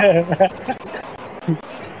 Fuck.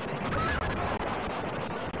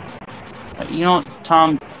 You know,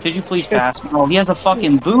 Tom, could you please pass me? Oh, he has a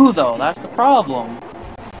fucking boo, though. That's the problem.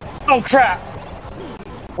 Oh crap!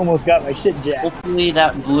 Almost got my shit jacked. Hopefully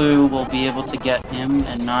that blue will be able to get him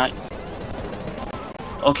and not...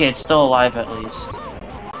 Okay, it's still alive at least.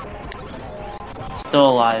 Still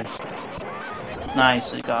alive.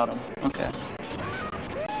 Nice, it got him. Okay.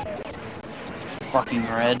 Fucking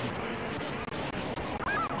red.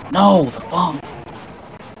 No, the bomb!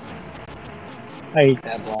 I hate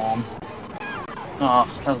that bomb. Oh,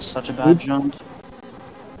 that was such a bad jump.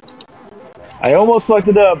 I almost fucked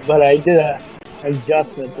it up, but I did a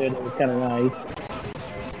adjustment to it. It was kind of nice.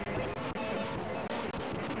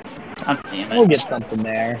 God damn it. We'll get something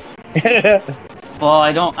there. Well,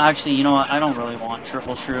 I don't actually, you know what, I don't really want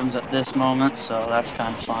triple shrooms at this moment, so that's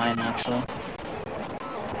kind of fine, actually.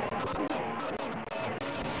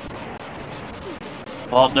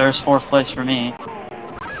 Well, there's fourth place for me.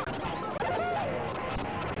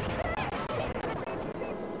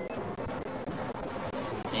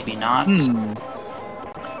 Maybe not.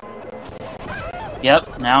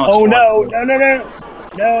 Yep, now it's Oh no, fourth. no, no, no!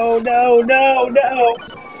 No, no, no, no!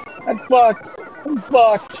 I'm fucked. I'm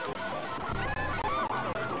fucked.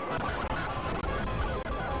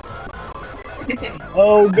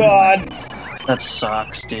 Oh god. That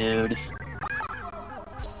sucks, dude.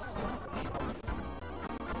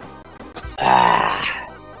 Ah.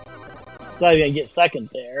 Thought I was gonna get second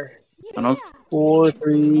there. I don't... 4,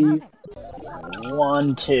 3,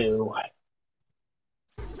 1, 2.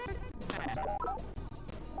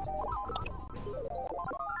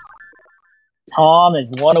 Tom is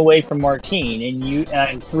 1 away from Martine, and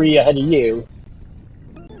I'm 3 ahead of you.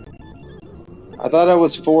 I thought I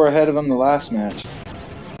was 4 ahead of him the last match.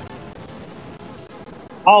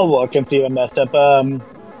 I'll look and see if I messed up.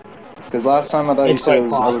 Because last time I thought you It's said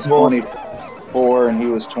quite I was possible. 24 and he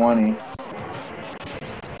was 20.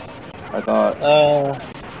 I thought.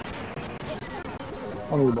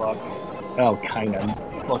 Let me look. Oh, kind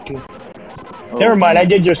of. Lucky. Oh, Never mind, I man.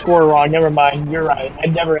 did your score wrong. Never mind, you're right. I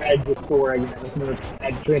never had the score again. I just never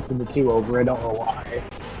had transferred the 2 over. I don't know why.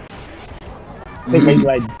 I think maybe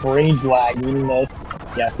my brain's lagging this.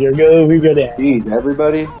 Yeah, here we go down. Jeez,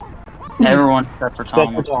 everybody? Everyone except for Tom.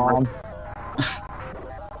 Except for Tom.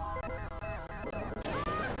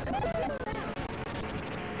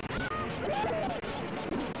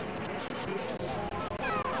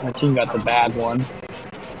 Martin got the bad one.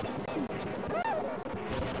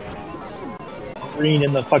 Green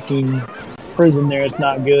in the fucking prison there, it's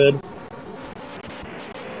not good.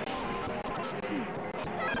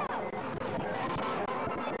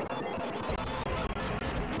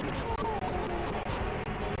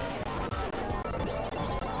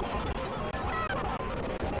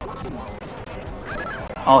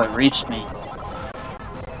 Oh, it reached me.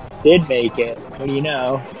 Did make it. What do you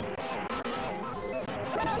know?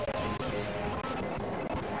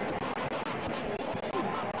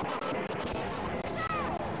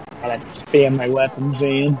 Gotta spam my weapons,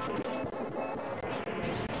 man.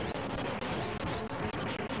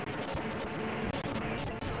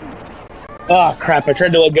 Oh crap! I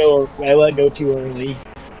tried to let go. I let go too early.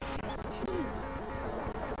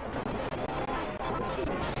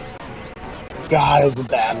 God, it was a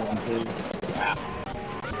bad one, too. Crap.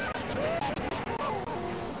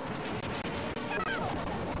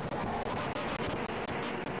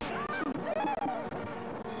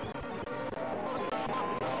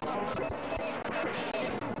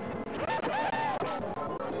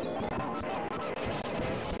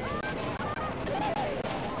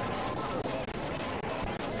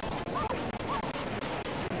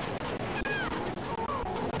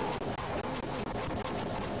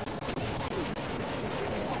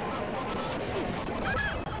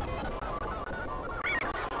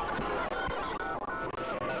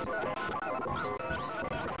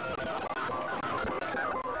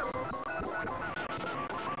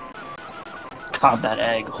 God, that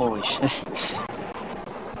egg, holy shit.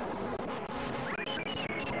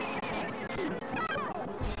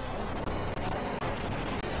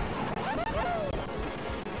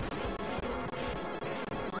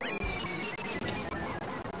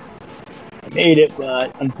 I made it,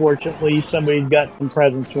 but unfortunately somebody's got some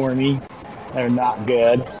presents for me. They're not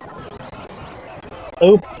good.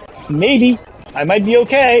 Oh, maybe. I might be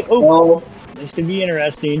okay. Oh, this could be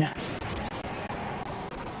interesting.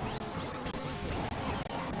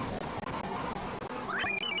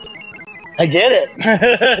 I get it.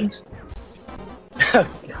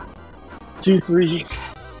 2, 3.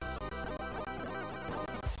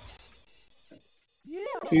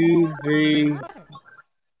 2, 3,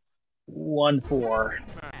 1, 4.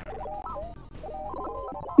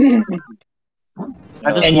 And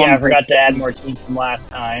yeah, I forgot to add more teams from last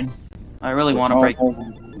time. I really want to break.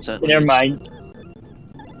 Never mind.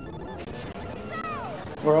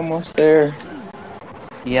 We're almost there.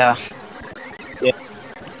 Yeah. Yeah.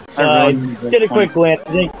 I Did a quick glance.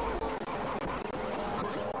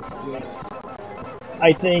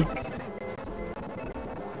 I think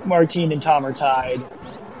Martin and Tom are tied.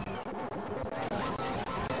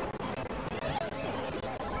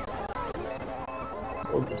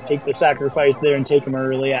 We'll just take the sacrifice there and take them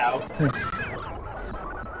early out.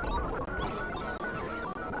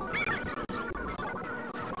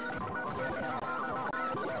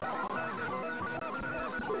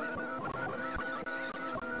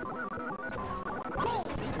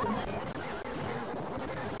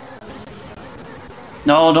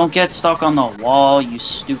 No, don't get stuck on the wall, you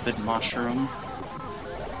stupid mushroom.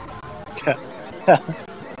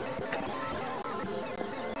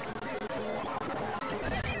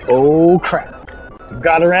 Oh crap.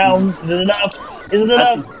 Got around. Is it enough? Is it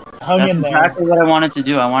enough? Hung in there. That's exactly what I wanted to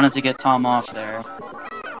do. I wanted to get Tom off there.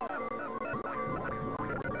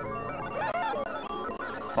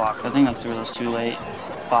 Fuck, I think I threw this too late.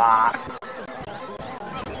 Fuck.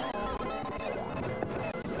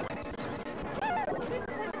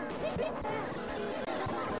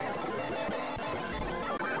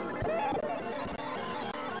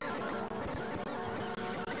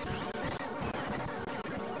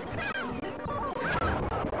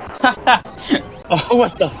 Oh,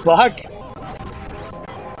 what the fuck?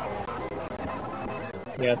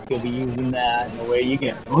 Yeah, it's gonna be using that, and away you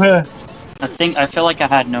go. I feel like I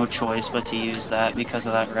had no choice but to use that because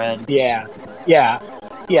of that red. Yeah,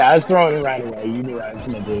 I was throwing it right away. You knew what I was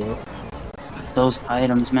gonna do. Those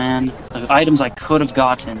items, man. The items I could have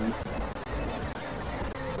gotten.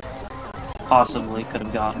 Possibly could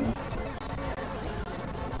have gotten.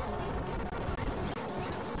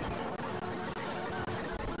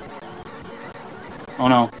 Oh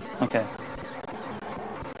no. Okay.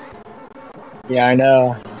 Yeah, I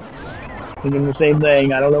know. Thinking the same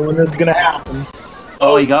thing. I don't know when this is gonna happen.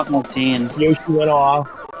 Oh, he got Martin. Yoshi went off.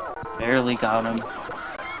 Barely got him.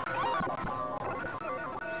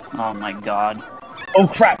 Oh my god. Oh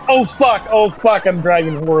crap! Oh fuck! Oh fuck! I'm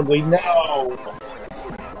driving horribly. No!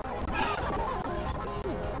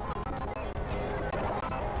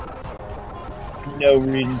 No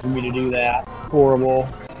reason for me to do that. Horrible.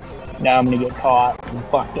 Now I'm gonna get caught and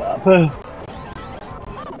fucked up.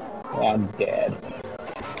 I'm dead.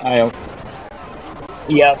 I don't.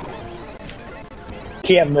 Yep.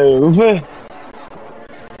 Can't move.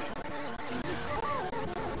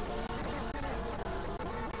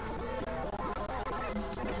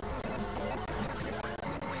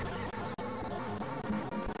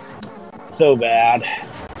 So bad.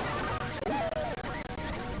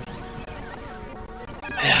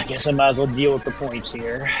 I guess I might as well deal with the points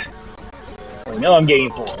here. I know I'm getting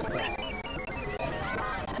 4.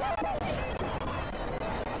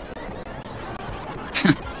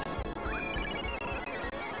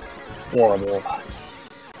 Horrible.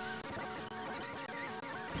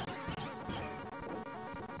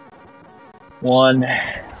 One.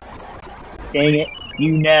 Dang it.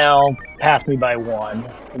 You now passed me by 1.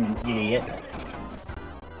 You idiot.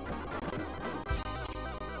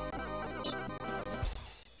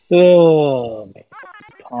 Oh, man.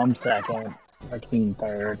 Tom second. Martine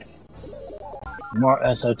third.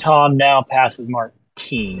 So Tom now passes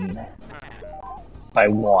Martine by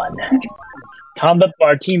 1. Tom up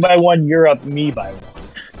Martine by 1, you're up me by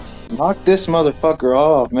 1. Knock this motherfucker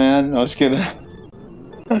off, man. I was kidding.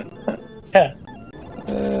 Yeah.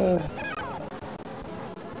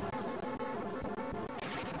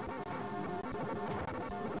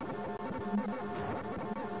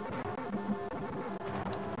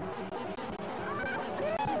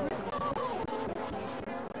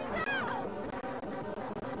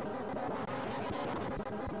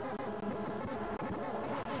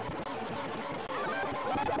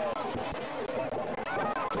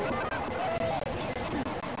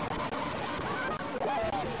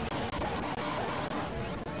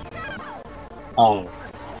 Oh.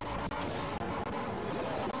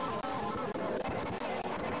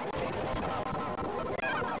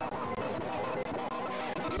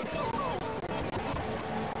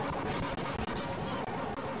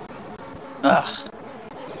 Ugh.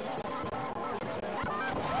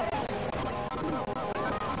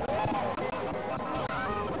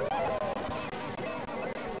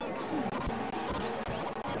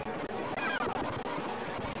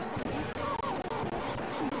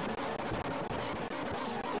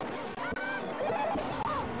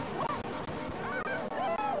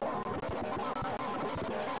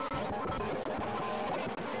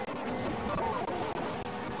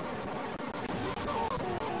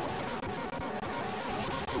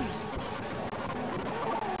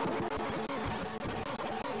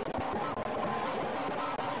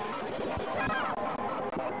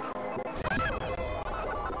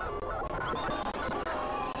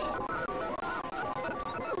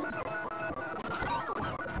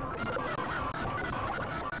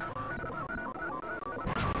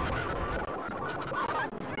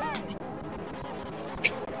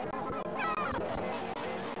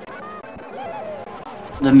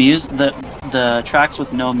 The tracks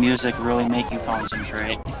with no music really make you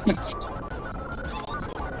concentrate.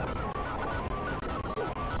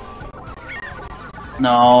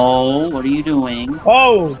 No, what are you doing?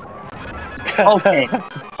 Oh! Okay.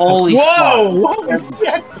 Holy Whoa! fuck.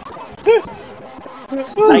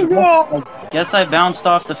 Oh, God. I guess I bounced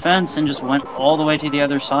off the fence and just went all the way to the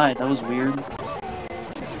other side. That was weird.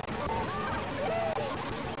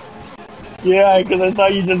 Yeah, because I saw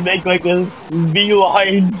you just make like a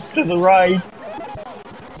beeline to the right.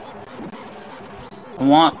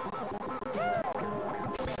 I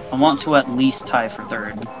want to at least tie for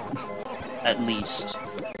third. At least.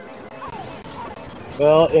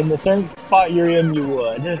 Well, in the certain spot you're in, you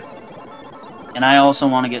would. And I also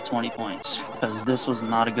want to get 20 points, because this was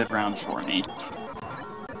not a good round for me.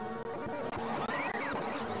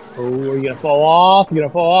 Oh, are you gonna fall off? You gonna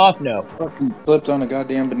fall off? No. Fucking flipped on a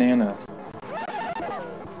goddamn banana.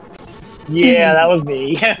 Yeah, that was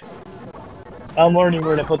me. I'm learning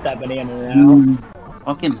where to put that banana now.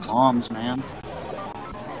 Fucking bombs, man.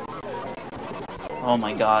 Oh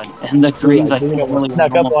my god. And the greens, I think, really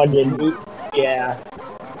snuck up on you. Yeah.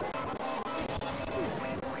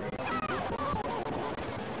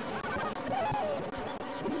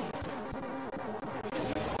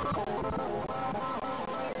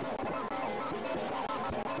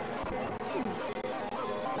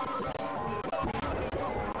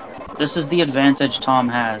 This is the advantage Tom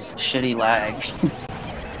has, shitty lag.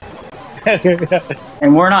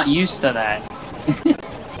 And we're not used to that.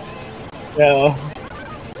 No.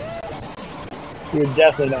 You're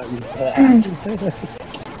definitely not used to that.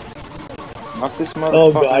 Knock this motherfucker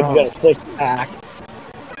Oh god, off. you got a 6-pack.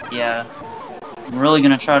 Yeah. I'm really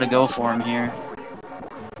gonna try to go for him here.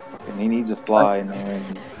 And he needs a fly in there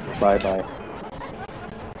and bye-bye.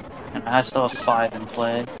 And I still have 5 in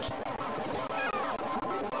play.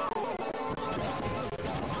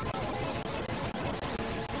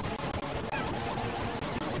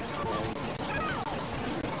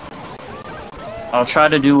 I'll try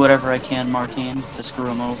to do whatever I can, Martine, to screw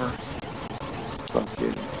him over. Fuck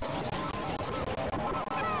it.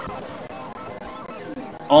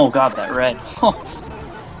 Oh god, that red.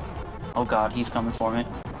 Oh god, he's coming for me.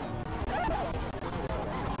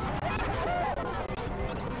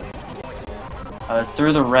 I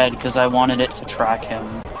threw the red because I wanted it to track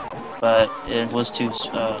him, but it was too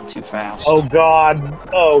fast. Oh god.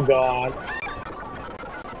 Oh god.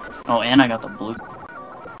 Oh, and I got the blue.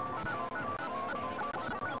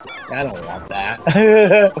 I don't want that.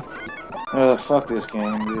 Fuck this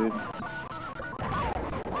game, dude.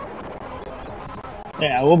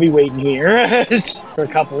 Yeah, we'll be waiting here for a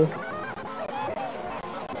couple.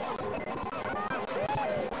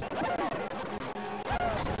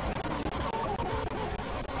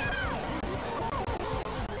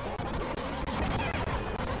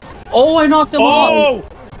 Oh, I knocked him off!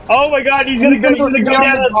 Oh my god, he's gonna go down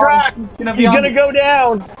the track! He's gonna go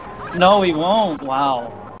down! No, he won't.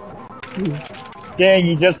 Wow. Dang,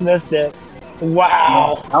 you just missed it.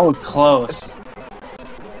 Wow. That was close.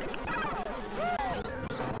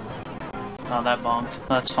 Oh, that bombed.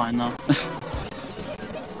 That's fine though.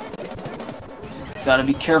 Gotta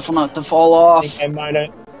be careful not to fall off.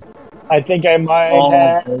 I think I might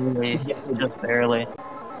have. Barely. Just barely.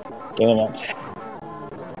 Damn it.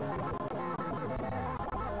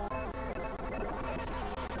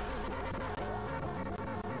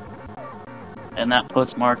 And that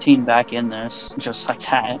puts Martine back in this, just like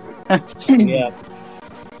that. Yeah.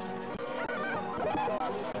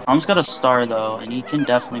 Tom's got a star though, and he can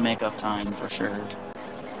definitely make up time for sure.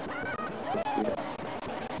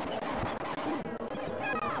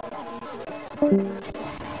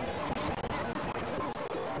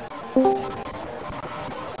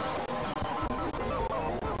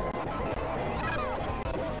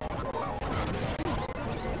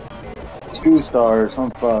 Two stars, I'm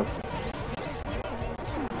fucked.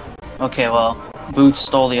 Okay, well, Boots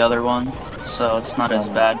stole the other one, so it's not as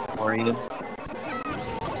bad for you.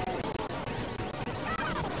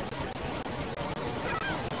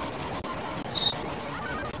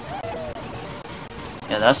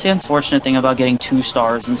 Yeah, that's the unfortunate thing about getting 2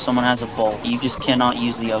 stars and someone has a bolt. You just cannot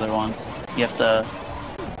use the other one. You have to...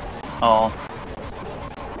 Oh.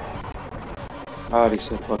 God, he's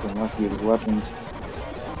so fucking lucky with his weapons.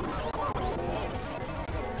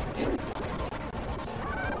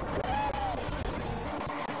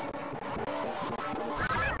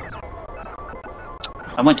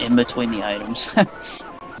 I went in between the items.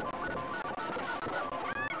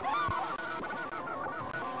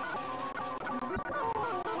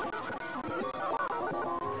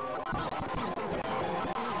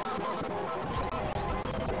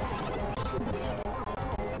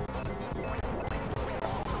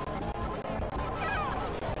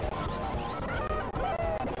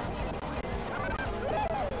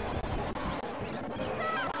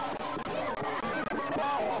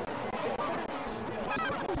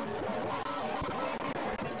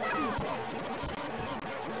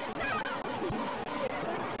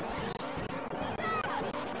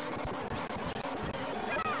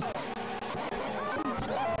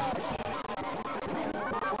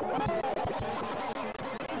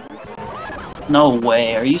 No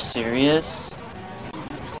way, are you serious?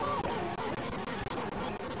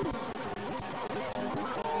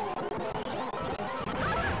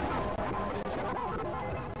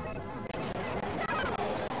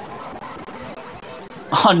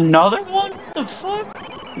 Another one? What the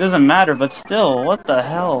fuck? Doesn't matter, but still, what the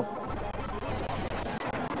hell?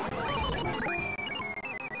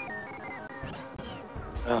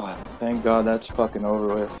 Oh, thank God that's fucking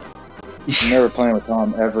over with. I'm never playing with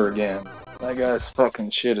Tom ever again. That guy's fucking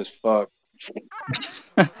shit as fuck.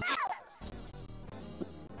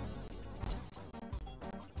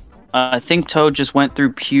 I think Toad just went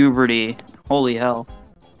through puberty. Holy hell.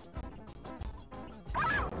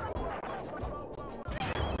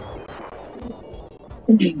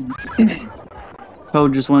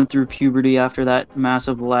 Toad just went through puberty after that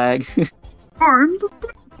massive lag. Armed.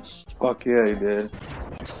 Fuck yeah, he did.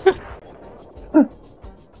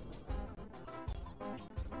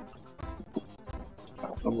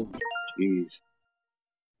 Oh, jeez.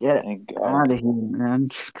 Get Thank out God. of here, man.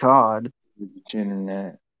 God.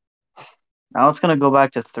 Internet. Now it's gonna go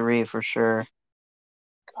back to 3 for sure.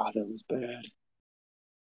 God, that was bad.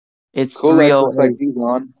 It's Cool, looks like 308. he's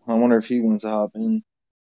on. I wonder if he wants to hop in.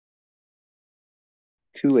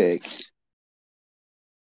 2x.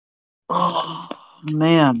 Oh,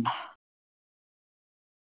 man.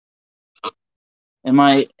 And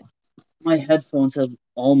my headphones have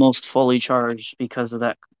almost fully charged because of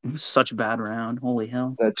that such a bad round. Holy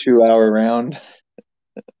hell. That 2 hour round.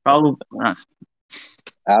 Probably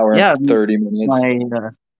Hour Yeah, and 30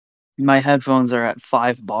 minutes. my headphones are at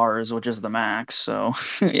 5 bars, which is the max. So,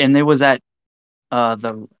 and it was at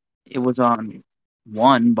it was on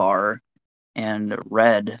 1 bar and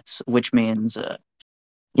red, which means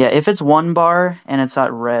yeah, if it's 1 bar and it's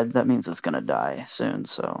at red, that means it's gonna die soon.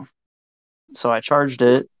 So I charged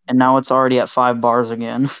it, and now it's already at 5 bars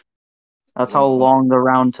again. That's how long the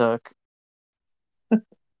round took.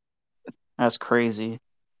 That's crazy.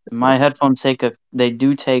 My headphones they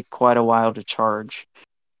do take quite a while to charge.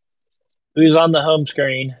 Who's on the home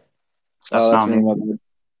screen? That's that's not me.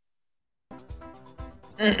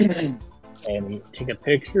 me. And take a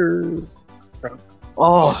picture from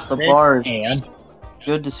Oh, the bars. and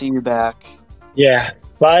Good to see you back. yeah,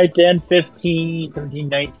 5, 10, 15, 17,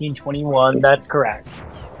 19, 21. That's correct.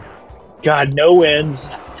 God, no wins.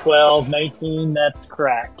 12, 19. That's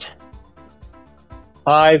correct.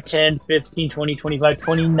 5, 10, 15, 20, 25,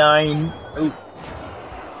 29. Ooh.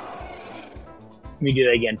 Let me do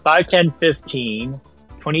that again. 5, 10, 15,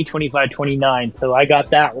 20, 25, 29. So I got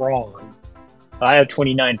that wrong. I have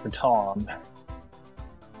 29 for Tom.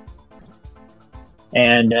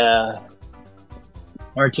 And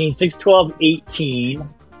Martine, 6, 12, 18,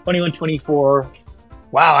 21, 24.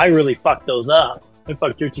 Wow, I really fucked those up. I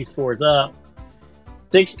fucked your two scores up.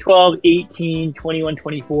 6, 12, 18, 21,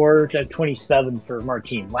 24, 27 for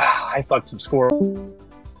Martine. Wow, I fucked some scores.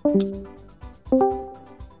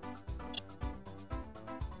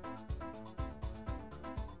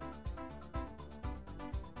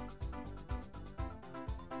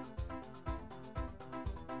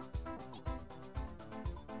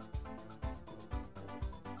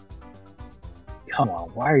 Come on,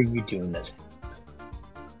 why are you doing this?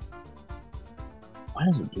 Why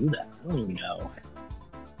does it do that? I don't even know.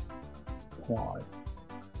 Come on.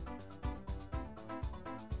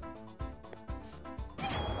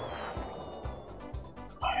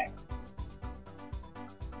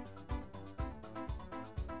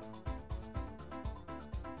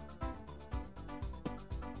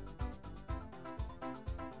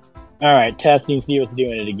 All right, testing, see what's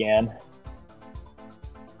doing it again.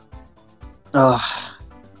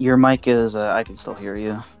 Your mic is, I can still hear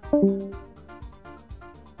you.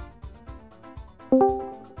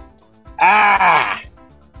 Ah!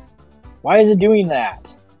 Why is it doing that?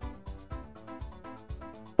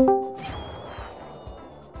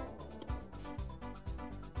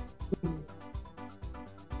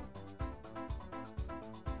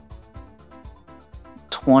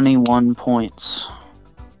 $21 points.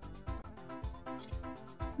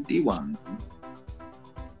 D1.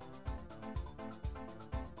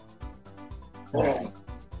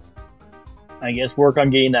 I guess work on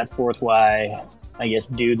getting that fourth Y. I guess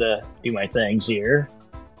do my things here.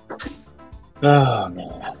 Oh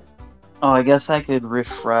man. Oh, I guess I could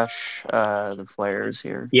refresh the players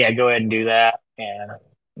here. Yeah, go ahead and do that, and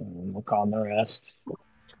work on the rest. Welcome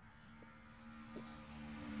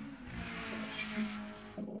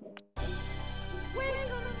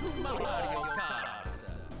to Mario Kart.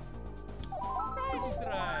 Test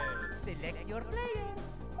drive. Select your player.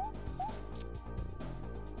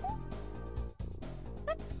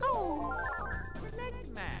 Let's go. Select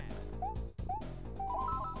map.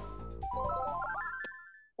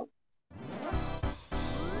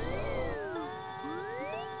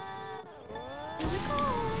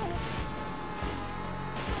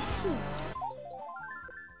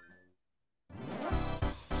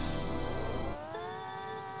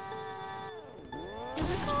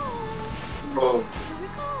 Oh.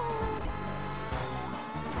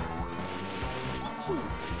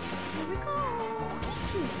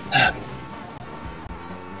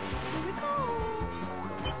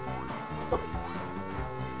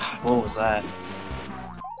 What was that?